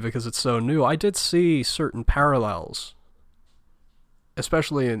spoilery because it's so new, I did see certain parallels,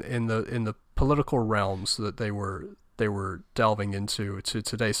 especially in the political realms that they were delving into to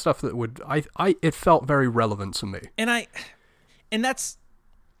today's stuff that it felt very relevant to me. That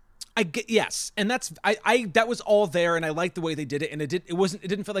was all there, and I liked the way they did it, and it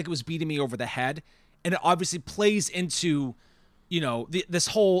didn't feel like it was beating me over the head, and it obviously plays into, this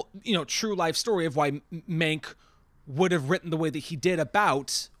whole, true life story of why Mank would have written the way that he did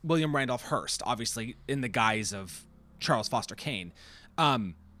about William Randolph Hearst, obviously in the guise of Charles Foster Kane.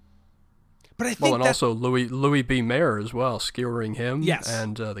 But I think also Louis B. Mayer as well, skewering him. Yes.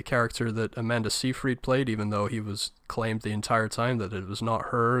 And the character that Amanda Seyfried played, even though he was claimed the entire time that it was not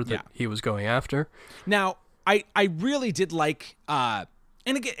her that he was going after. Now, I really did like, and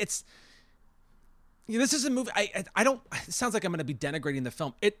again, this is a movie, I don't, it sounds like I'm going to be denigrating the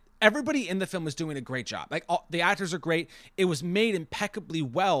film. Everybody in the film was doing a great job. Like, the actors are great. It was made impeccably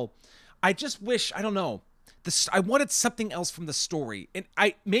well. I just wish, I don't know, I wanted something else from the story, and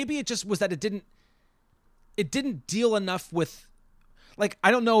maybe it just was that it didn't deal enough with, like, I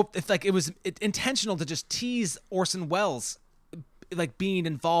don't know if like it was intentional to just tease Orson Welles, like, being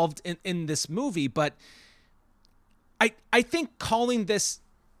involved in this movie, but I think calling this,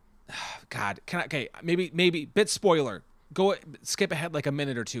 God, maybe bit spoiler, skip ahead like a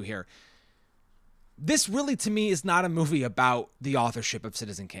minute or two here. This really to me is not a movie about the authorship of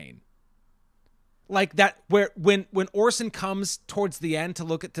Citizen Kane. Like that, where when Orson comes towards the end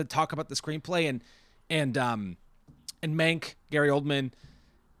to talk about the screenplay and Mank, Gary Oldman,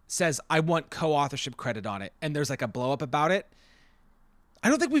 says, I want co-authorship credit on it, and there's like a blow up about it. I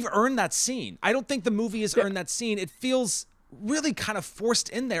don't think we've earned that scene. I don't think the movie has earned that scene. It feels really kind of forced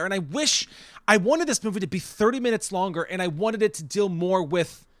in there, and I wanted this movie to be 30 minutes longer, and I wanted it to deal more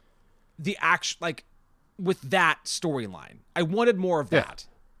with the action, like with that storyline. I wanted more of that.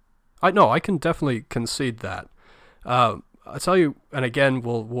 I can definitely concede that. I'll tell you, and again,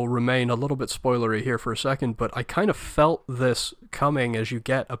 we'll remain a little bit spoilery here for a second, but I kind of felt this coming as you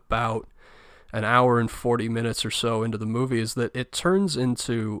get about an hour and 40 minutes or so into the movie, is that it turns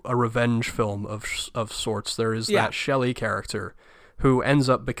into a revenge film of sorts. There is that Shelley character who ends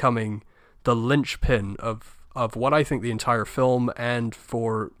up becoming the linchpin of what I think the entire film, and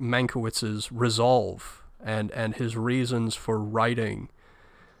for Mankiewicz's resolve and his reasons for writing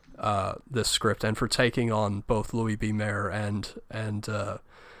this script and for taking on both Louis B. Mayer and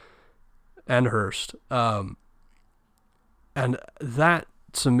Hearst. And that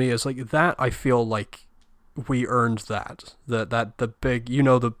to me is like that. I feel like we earned that the big,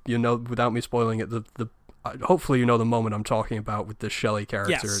 without me spoiling it, the hopefully the moment I'm talking about with this Shelley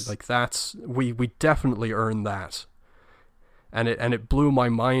character. Yes. Like that's we definitely earned that. And it blew my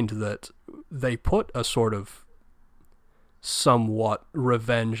mind that they put a sort of somewhat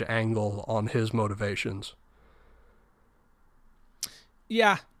revenge angle on his motivations.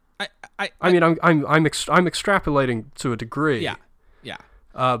 Yeah, I mean, I'm extrapolating to a degree. Yeah.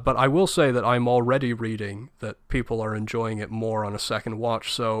 But I will say that I'm already reading that people are enjoying it more on a second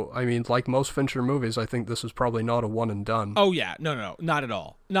watch. So I mean, like most Fincher movies, I think this is probably not a one and done. Oh yeah, no, not at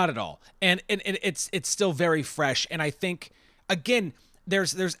all, and it's still very fresh. And I think again,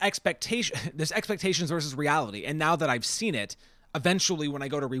 there's expectations versus reality. And now that I've seen it, eventually when I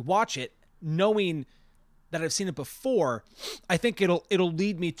go to rewatch it, knowing that I've seen it before, I think it'll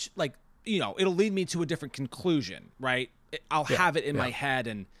lead me to it'll lead me to a different conclusion, right? I'll have it in my head.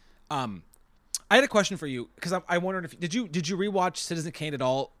 And I had a question for you, because I wondered if did you rewatch Citizen Kane at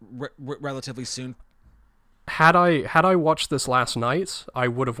all relatively soon? Had I watched this last night, I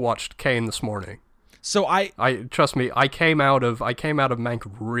would have watched Kane this morning. So I trust me, I came out of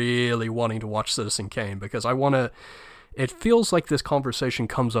Mank really wanting to watch Citizen Kane, because I want to. It feels like this conversation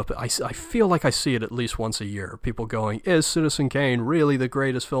comes up. I feel like I see it at least once a year. People going, "Is Citizen Kane really the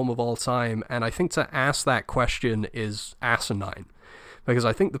greatest film of all time?" And I think to ask that question is asinine, because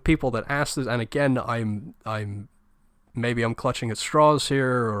I think the people that ask this, and again, I'm maybe I'm clutching at straws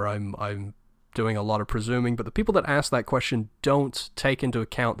here, or I'm doing a lot of presuming, but the people that ask that question don't take into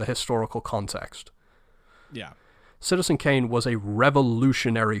account the historical context. Yeah. Citizen Kane was a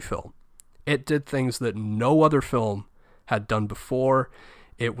revolutionary film. It did things that no other film had done before.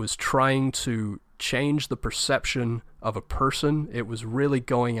 It was trying to change the perception of a person. It was really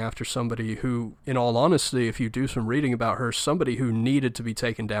going after somebody who, in all honesty, if you do some reading about her, somebody who needed to be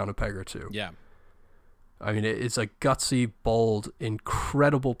taken down a peg or two. Yeah. I mean, it's a gutsy, bold,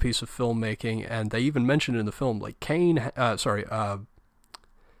 incredible piece of filmmaking, and they even mentioned in the film, like,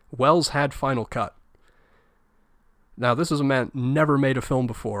 Wells had Final Cut. Now, this is a man never made a film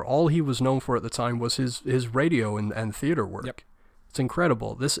before. All he was known for at the time was his radio and theater work. Yep. It's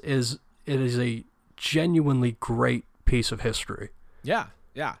incredible. It is a genuinely great piece of history. Yeah,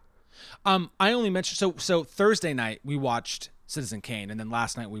 yeah. I only mentioned so Thursday night we watched Citizen Kane, and then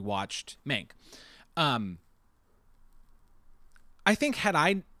last night we watched Mank. I think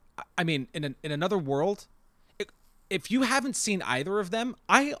in another world, if you haven't seen either of them,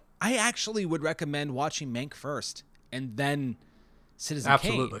 I actually would recommend watching Mank first and then Citizen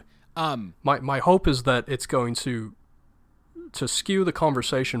Kane. Absolutely. My hope is that it's going to skew the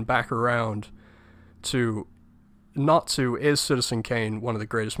conversation back around to is Citizen Kane one of the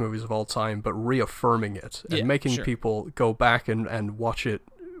greatest movies of all time, but reaffirming it and making people go back and watch it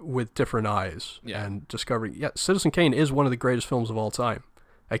with different eyes and discovering, Citizen Kane is one of the greatest films of all time.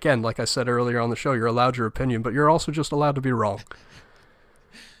 Again, like I said earlier on the show, you're allowed your opinion, but you're also just allowed to be wrong.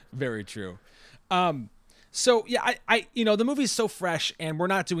 Very true. So yeah, I the movie's so fresh, and we're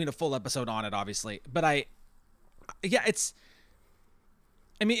not doing a full episode on it, obviously, but it's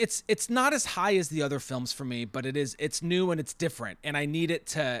not as high as the other films for me, but it's new and it's different, and I need it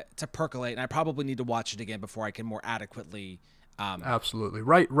to percolate, and I probably need to watch it again before I can more adequately. Absolutely.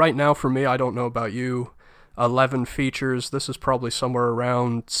 Right now for me, I don't know about you, 11 features. This is probably somewhere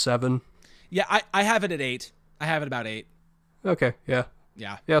around 7. Yeah, I have it at 8. I have it about 8. Okay, yeah.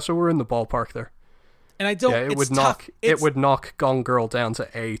 Yeah. Yeah, so we're in the ballpark there. And I don't. Yeah, it would knock Gone Girl down to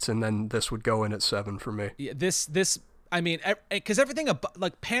 8, and then this would go in at 7 for me. Yeah, this because everything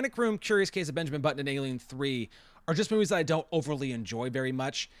like Panic Room, Curious Case of Benjamin Button, and Alien 3 are just movies that I don't overly enjoy very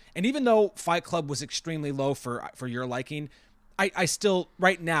much. And even though Fight Club was extremely low for your liking, I still,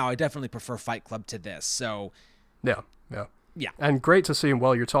 right now, I definitely prefer Fight Club to this. So, yeah. And great to see him,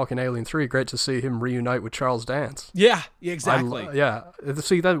 while you're talking Alien 3, great to see him reunite with Charles Dance. Yeah, exactly.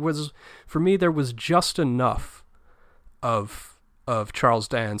 See, that was, for me, there was just enough of Charles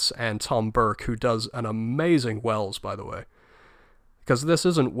Dance and Tom Burke, who does an amazing Wells, by the way. Because this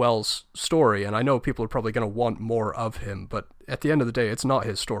isn't Wells' story, and I know people are probably going to want more of him, but at the end of the day, it's not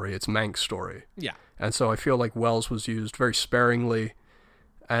his story, it's Mank's story. Yeah. And so I feel like Wells was used very sparingly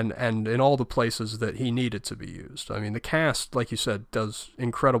and in all the places that he needed to be used. I mean, the cast, like you said, does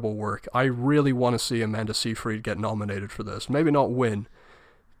incredible work. I really want to see Amanda Seyfried get nominated for this. Maybe not win,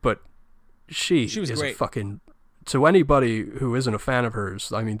 but she was great. To anybody who isn't a fan of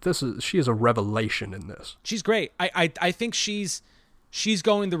hers, I mean, she is a revelation in this. She's great. I think she's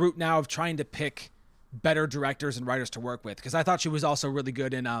going the route now of trying to pick better directors and writers to work with, because I thought she was also really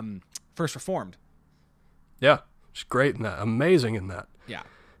good in First Reformed. Yeah, she's great in that. Amazing in that. Yeah.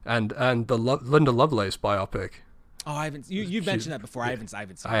 And the Linda Lovelace biopic. Oh, I haven't. You've mentioned that before. Yeah, I haven't seen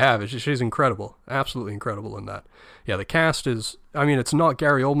it. I have. She's incredible. Absolutely incredible in that. Yeah, the cast is. I mean, it's not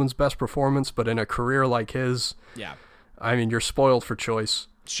Gary Oldman's best performance, but in a career like his, yeah. I mean, you're spoiled for choice.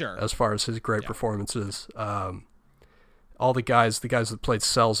 Sure. As far as his great performances, all the guys that played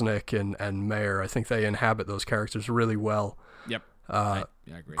Selznick and Mayer, I think they inhabit those characters really well. Yep. I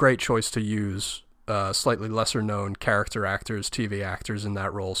agree. Great choice to use. Slightly lesser known character actors, TV actors in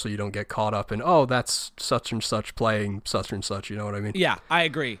that role, so you don't get caught up in, oh, that's such and such playing such and such, you know what I mean? Yeah, I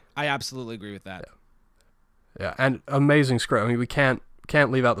agree. I absolutely agree with that. Yeah, and amazing script. I mean, we can't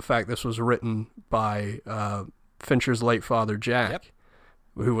leave out the fact this was written by Fincher's late father, Jack,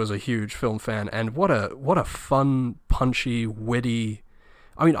 who was a huge film fan, and what a fun, punchy, witty.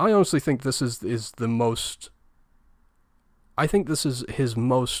 I mean, I honestly think this is the most. I think this is his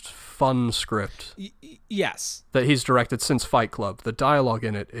most fun script. Yes. That he's directed since Fight Club. The dialogue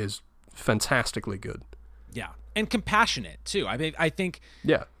in it is fantastically good. Yeah, and compassionate too. I mean, I think.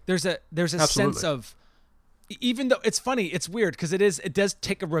 Yeah. There's a sense of, even though it's funny, it's weird because it does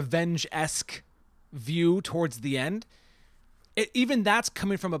take a revenge-esque view towards the end. Even that's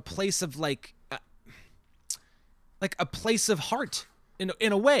coming from a place of like a place of heart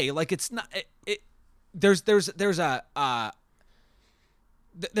in a way. Like it's not. There's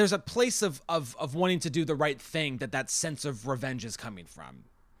a place of wanting to do the right thing that sense of revenge is coming from.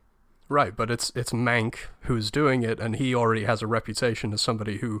 Right, but it's Mank who's doing it, and he already has a reputation as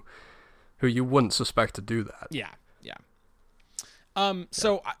somebody who you wouldn't suspect to do that. Yeah.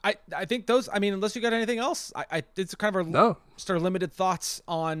 So I think those. I mean, unless you got anything else, I it's kind of our No, just our limited thoughts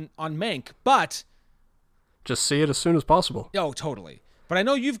on Mank, but just see it as soon as possible. oh, totally. But I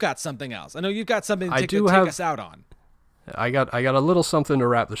know you've got something else. I know you've got something to I take, do take have- us out on. I got a little something to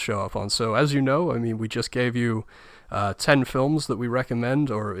wrap the show up on. So as you know, I mean, we just gave you 10 films that we recommend,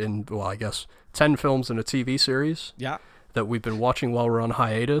 I guess 10 films in a TV series Yeah. that we've been watching while we're on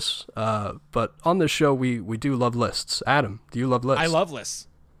hiatus. But on this show, we do love lists. Adam, do you love lists? I love lists.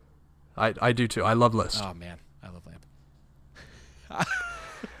 I do too. I love lists. Oh man, I love Lamp.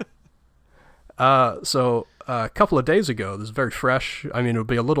 So a couple of days ago, this is very fresh. I mean, it'll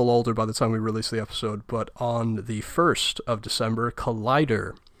be a little older by the time we release the episode, but on the 1st of December,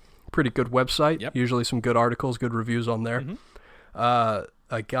 Collider, pretty good website. Yep. Usually some good articles, good reviews on there.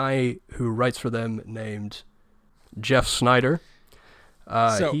 A guy who writes for them named Jeff Snyder.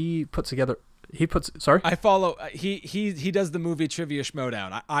 So- He puts together. Sorry. I follow. He does the movie Trivia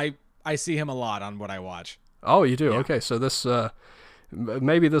Schmodown. I see him a lot on what I watch. Oh, you do. Yeah. Okay, so this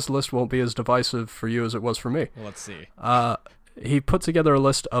maybe this list won't be as divisive for you as it was for me. Well, let's see. He put together a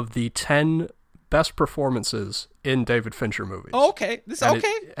list of the 10 best performances in David Fincher movies. Oh, okay.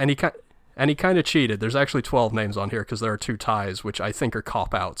 And he kind of cheated. There's actually 12 names on here because there are 2 ties, which I think are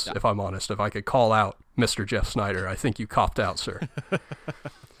cop-outs, if I'm honest. If I could call out Mr. Jeff Snyder, I think you copped out, sir.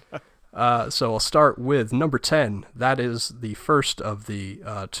 So I'll start with number 10. That is the first of the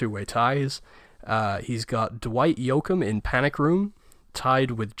two-way ties. He's got Dwight Yoakam in Panic Room,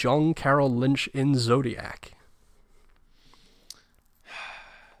 tied with John Carroll Lynch in Zodiac.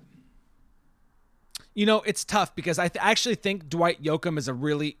 You know, it's tough because I actually think Dwight Yoakam is a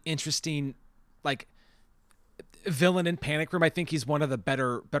really interesting, like, villain in Panic Room. I think he's one of the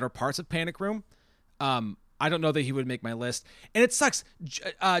better parts of Panic Room. I don't know that he would make my list, and it sucks.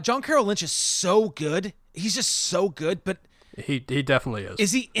 John Carroll Lynch is so good. He's just so good, but He definitely is.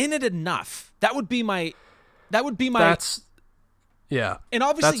 is he in it enough? That would be my. That's yeah. And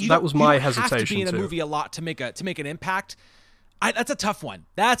obviously, that was my you don't have to hesitation be in a too. movie a lot to make an impact. That's a tough one.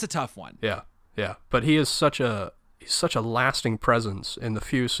 That's a tough one. Yeah, yeah. But he's such a lasting presence in the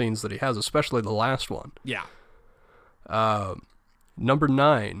few scenes that he has, especially the last one. Yeah. Number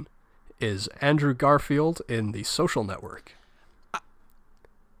 9 is Andrew Garfield in The Social Network.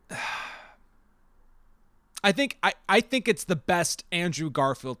 I think it's the best Andrew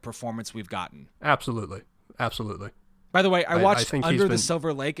Garfield performance we've gotten. Absolutely. Absolutely. By the way, I watched think he's Under the been-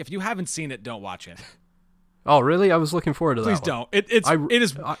 Silver Lake. If you haven't seen it, don't watch it. Oh, really? I was looking forward to that Please one.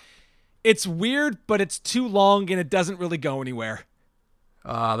 don't. It's weird, but it's too long and it doesn't really go anywhere.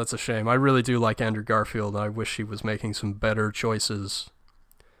 That's a shame. I really do like Andrew Garfield. I wish he was making some better choices.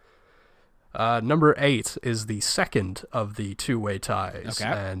 Number 8 is the second of the two-way ties, Okay.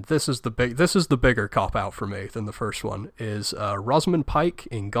 and this is the bigger cop out for me than the first one. Is Rosamund Pike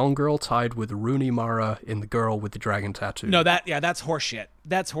in Gone Girl tied with Rooney Mara in The Girl with the Dragon Tattoo? No, that's horseshit.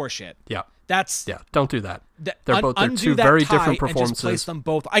 That's horseshit. Yeah, That's yeah. Don't do that. Th- They're un- they're undo two that very tie different and just place performances. them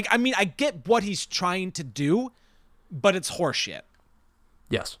both. I mean, I get what he's trying to do, but it's horseshit.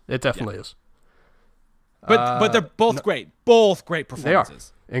 Yes, it definitely is. But they're both great. Both great They are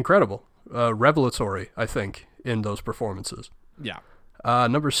performances. incredible, revelatory. I think in those performances. Yeah.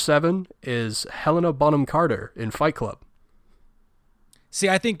 Number 7 is Helena Bonham Carter in Fight Club. See,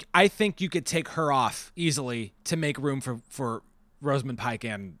 I think you could take her off easily to make room for Rosamund Pike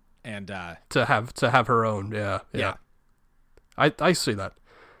and To have her own, yeah. Yeah. I see that.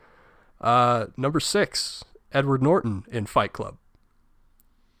 Number 6, Edward Norton in Fight Club.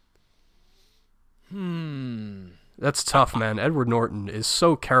 That's tough, man. Edward Norton is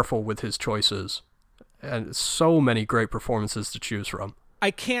so careful with his choices, and so many great performances to choose from. I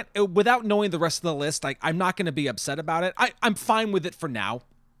can't without knowing the rest of the list. I'm not going to be upset about it. I'm fine with it for now.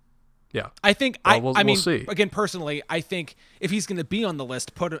 Yeah, I think Well, I mean, we'll see. again, personally, I think if he's going to be on the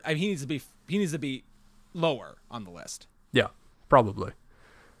list, he needs to be lower on the list. yeah, probably.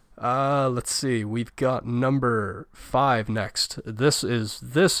 Let's see. We've got number 5 next. This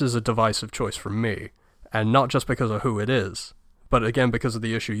is a divisive choice for me, and not just because of who it is, but again because of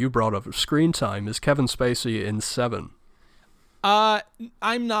the issue you brought up. Screen time is Kevin Spacey in 7.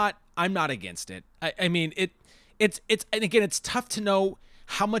 I'm not against it. I mean, it's and again, it's tough to know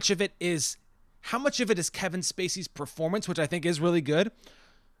how much of it is Kevin Spacey's performance, which I think is really good,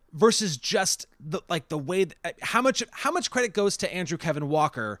 versus just the way how much credit goes to Andrew Kevin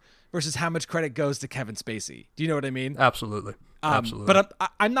Walker versus how much credit goes to Kevin Spacey. Do you know what I mean? Absolutely. Absolutely. But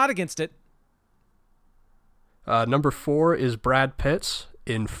I'm not against it. Number 4 is Brad Pitt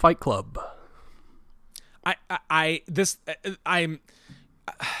in Fight Club.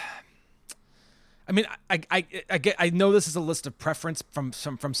 I'm I mean, I know this is a list of preference from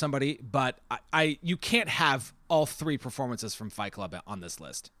somebody, but you can't have all three performances from Fight Club on this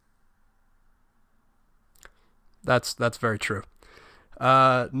list. That's very true.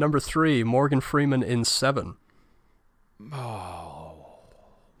 Number 3, Morgan Freeman in Seven. Oh,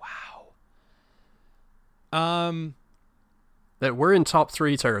 wow. That we're in top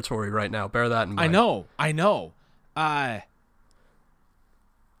 3 territory right now. Bear that in mind. I know.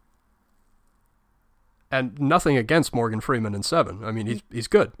 And nothing against Morgan Freeman in Seven. I mean, he's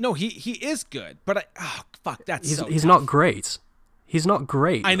good. No, he is good, but He's tough. not great. He's not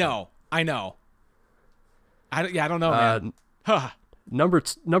great. I know. I don't know, man.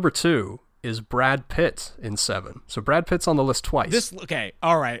 Number 2 is Brad Pitt in Seven. So Brad Pitt's on the list twice. Okay,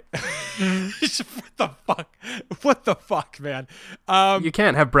 all right. What the fuck, man? You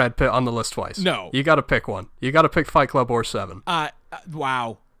can't have Brad Pitt on the list twice. No. You got to pick one. You got to pick Fight Club or Seven.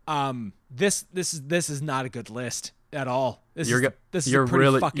 Wow. This is not a good list at all. You're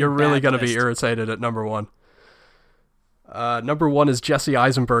really going to be irritated at number 1. Number 1 is Jesse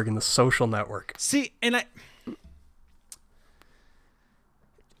Eisenberg in The Social Network. See, and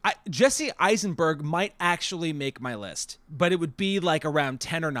Jesse Eisenberg might actually make my list, but it would be like around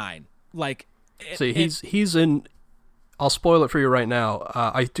 10 or 9. Like, see, he's in. I'll spoil it for you right now.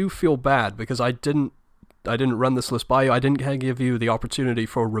 I do feel bad because I didn't run this list by you. I didn't give you the opportunity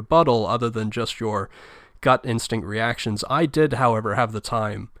for rebuttal other than just your gut instinct reactions. I did, however, have the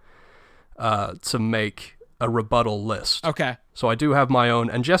time to make a rebuttal list. Okay. So I do have my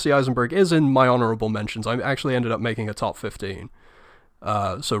own, and Jesse Eisenberg is in my honorable mentions. I actually ended up making a top 15.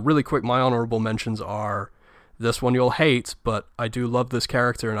 So really quick, my honorable mentions are this one you'll hate, but I do love this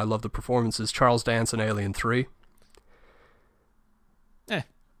character and I love the performances. Charles Dance in Alien 3.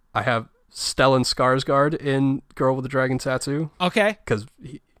 I have Stellan Skarsgård in Girl with the Dragon Tattoo. Okay. Because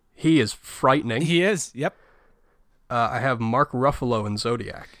he is frightening. He is, yep. I have Mark Ruffalo in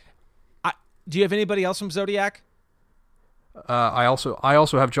Zodiac. Do you have anybody else from Zodiac? I also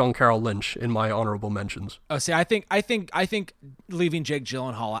have John Carroll Lynch in my honorable mentions. Oh, see, I think leaving Jake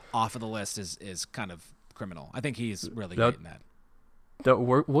Gyllenhaal off of the list is kind of criminal. I think he's really great in that.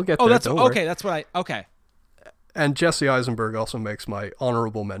 We'll get there. Oh, that's okay. That's what okay. And Jesse Eisenberg also makes my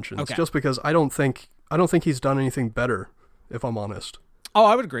honorable mentions, just because I don't think he's done anything better, if I'm honest. Oh,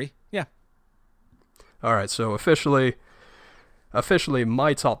 I would agree. Yeah. All right, so officially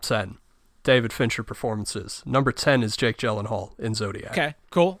my top 10 David Fincher performances. Number 10 is Jake Gyllenhaal in Zodiac. Okay,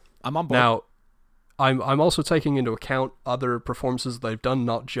 cool. I'm on board. Now, I'm also taking into account other performances they've done,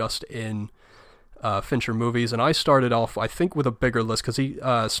 not just in Fincher movies. And I started off, I think, with a bigger list,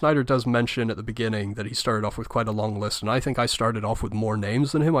 because Snyder does mention at the beginning that he started off with quite a long list, and I think I started off with more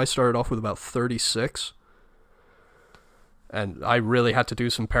names than him. I started off with about 36. And I really had to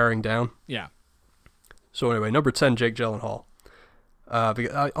do some paring down. Yeah. So anyway, number 10, Jake Gyllenhaal.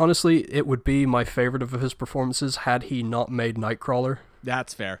 Honestly, it would be my favorite of his performances had he not made Nightcrawler.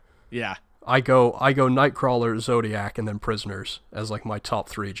 That's fair. Yeah. I go Nightcrawler, Zodiac, and then Prisoners as like my top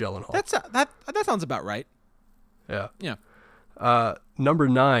 3 Gyllenhaal. That sounds about right. Yeah. Yeah. Number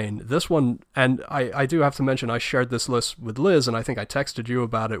 9, this one, and I do have to mention I shared this list with Liz, and I think I texted you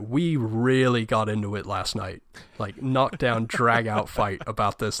about it. We really got into it last night. Like, knockdown, drag-out fight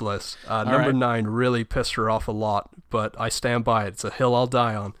about this list. Number 9 really pissed her off a lot, but I stand by it. It's a hill I'll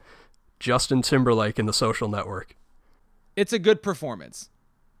die on. Justin Timberlake in The Social Network. It's a good performance.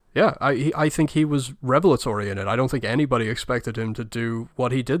 Yeah, I think he was revelatory in it. I don't think anybody expected him to do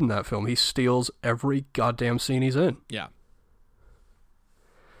what he did in that film. He steals every goddamn scene he's in. Yeah.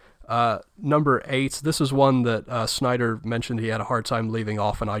 Number 8, this is one that Snyder mentioned he had a hard time leaving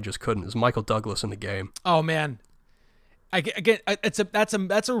off, and I just couldn't. Is Michael Douglas in The Game? Oh man,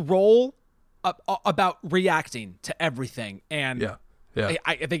 that's a role about reacting to everything, and yeah.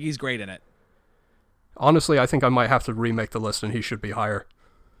 I think he's great in it. Honestly, I think I might have to remake the list, and he should be higher.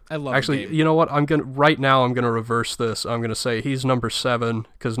 I love. Actually, you know what? I'm gonna reverse this. I'm gonna say he's number 7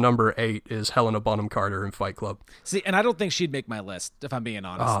 because number 8 is Helena Bonham Carter in Fight Club. See, and I don't think she'd make my list if I'm being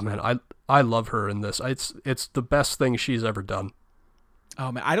honest. Oh man, I love her in this. It's the best thing she's ever done.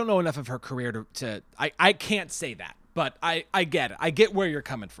 Oh man, I don't know enough of her career to I can't say that, but I get it. I get where you're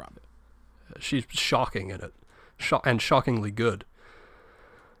coming from. She's shocking in it, and shockingly good.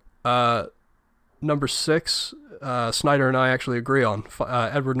 Number 6, Snyder and I actually agree on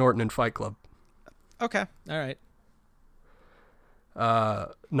Edward Norton in Fight Club. Okay, all right.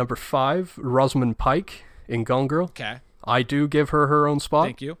 Number 5, Rosamund Pike in Gone Girl. Okay. I do give her own spot.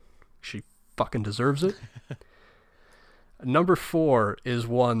 Thank you. She fucking deserves it. Number 4 is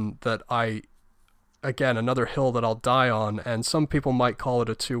one that I again, another hill that I'll die on, and some people might call it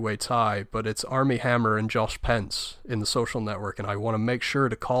a two-way tie, but it's Armie Hammer and Josh Pence in The Social Network, and I want to make sure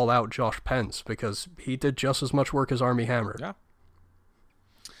to call out Josh Pence because he did just as much work as Armie Hammer. Yeah.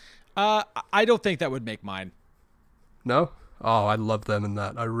 I don't think that would make mine. No? Oh, I love them in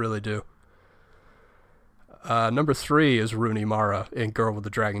that. I really do. Number 3 is Rooney Mara in Girl with the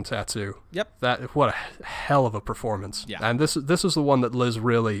Dragon Tattoo. Yep. What a hell of a performance. Yeah. And this is the one that Liz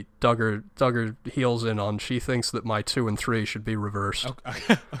really dug her heels in on. She thinks that my 2 and 3 should be reversed.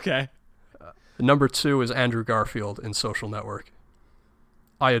 Okay. Number 2 is Andrew Garfield in Social Network.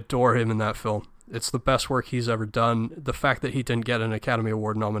 I adore him in that film. It's the best work he's ever done. The fact that he didn't get an Academy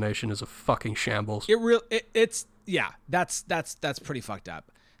Award nomination is a fucking shambles. That's pretty fucked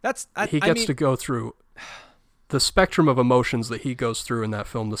up. He gets to go through the spectrum of emotions that he goes through in that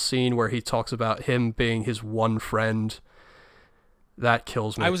film. The scene where he talks about him being his one friend, that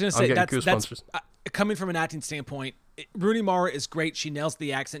kills me. I was going to say that's coming from an acting standpoint. Rooney Mara is great. She nails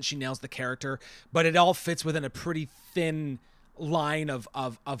the accent. She nails the character, but it all fits within a pretty thin line of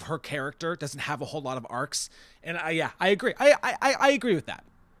her character. It doesn't have a whole lot of arcs, and I agree. I agree with that.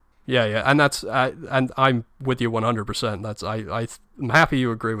 Yeah, and that's and I'm with you 100%. I'm happy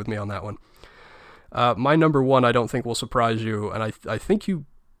you agree with me on that one. My number 1, I don't think will surprise you, and I think you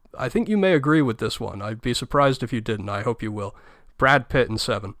may agree with this one. I'd be surprised if you didn't. I hope you will. Brad Pitt in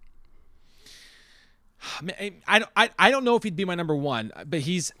Seven. I don't know if he'd be my number 1, but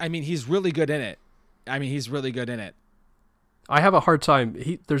he's really good in it. He's really good in it. I have a hard time.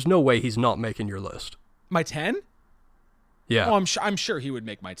 There's no way he's not making your list. My 10? Yeah. Oh, I'm sure he would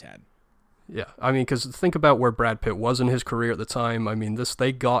make my 10. Yeah, because think about where Brad Pitt was in his career at the time.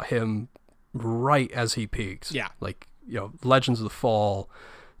 They got him right as he peaked. Yeah. Legends of the Fall,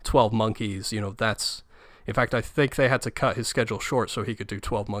 12 Monkeys, that's... In fact, I think they had to cut his schedule short so he could do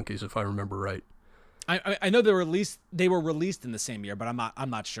 12 Monkeys, if I remember right. I know they were released in the same year, but I'm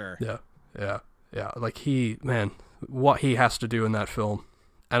not sure. Yeah. What he has to do in that film.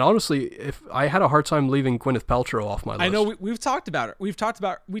 And honestly, if I had a hard time leaving Gwyneth Paltrow off my list. I know we've talked about it. We talked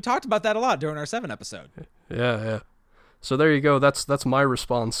about that a lot during our 7 episode. Yeah. So there you go. That's my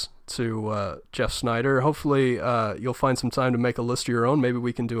response to Jeff Snyder. Hopefully you'll find some time to make a list of your own. Maybe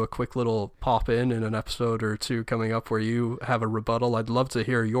we can do a quick little pop in an episode or two coming up where you have a rebuttal. I'd love to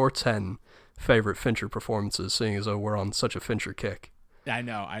hear your 10 favorite Fincher performances, seeing as though we're on such a Fincher kick. I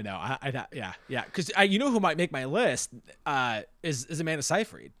know. Yeah. Because you know who might make my list is Amanda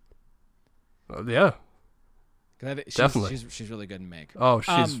Seyfried. Yeah. Definitely. She's really good in Mank. Oh,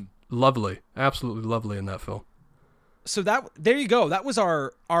 she's lovely. Absolutely lovely in that film. So there you go. That was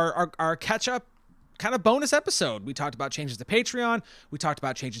our catch up kind of bonus episode. We talked about changes to Patreon. We talked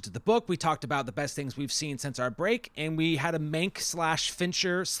about changes to the book. We talked about the best things we've seen since our break, and we had a Mank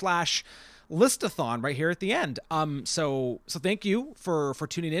 /Fincher listathon right here at the end. So thank you for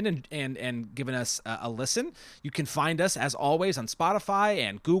tuning in and giving us a listen. You can find us as always on Spotify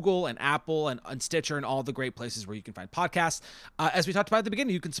and Google and Apple and Stitcher and all the great places where you can find podcasts. As we talked about at the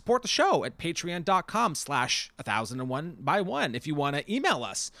beginning, you can support the show at patreon.com/1001by1. If you want to email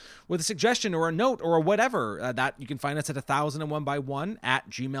us with a suggestion or a note or whatever, that you can find us at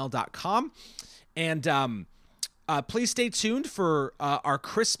 1001by1@gmail.com. And please stay tuned for our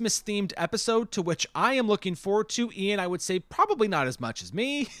Christmas-themed episode, to which I am looking forward to. Ian, I would say probably not as much as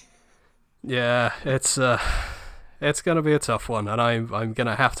me. Yeah, it's gonna be a tough one, and I'm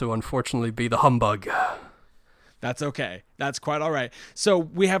gonna have to unfortunately be the humbug. That's okay. That's quite all right. So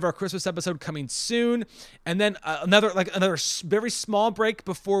we have our Christmas episode coming soon, and then another very small break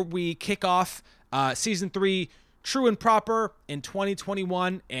before we kick off season 3. True and Proper in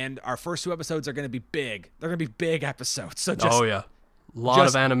 2021, and our first 2 episodes are going to be big. They're going to be big episodes. So a lot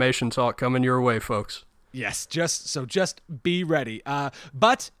of animation talk coming your way, folks. Yes, just be ready.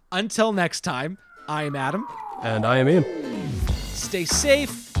 But until next time, I am Adam, and I am Ian. Stay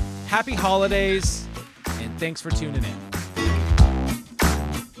safe, happy holidays, and thanks for tuning in.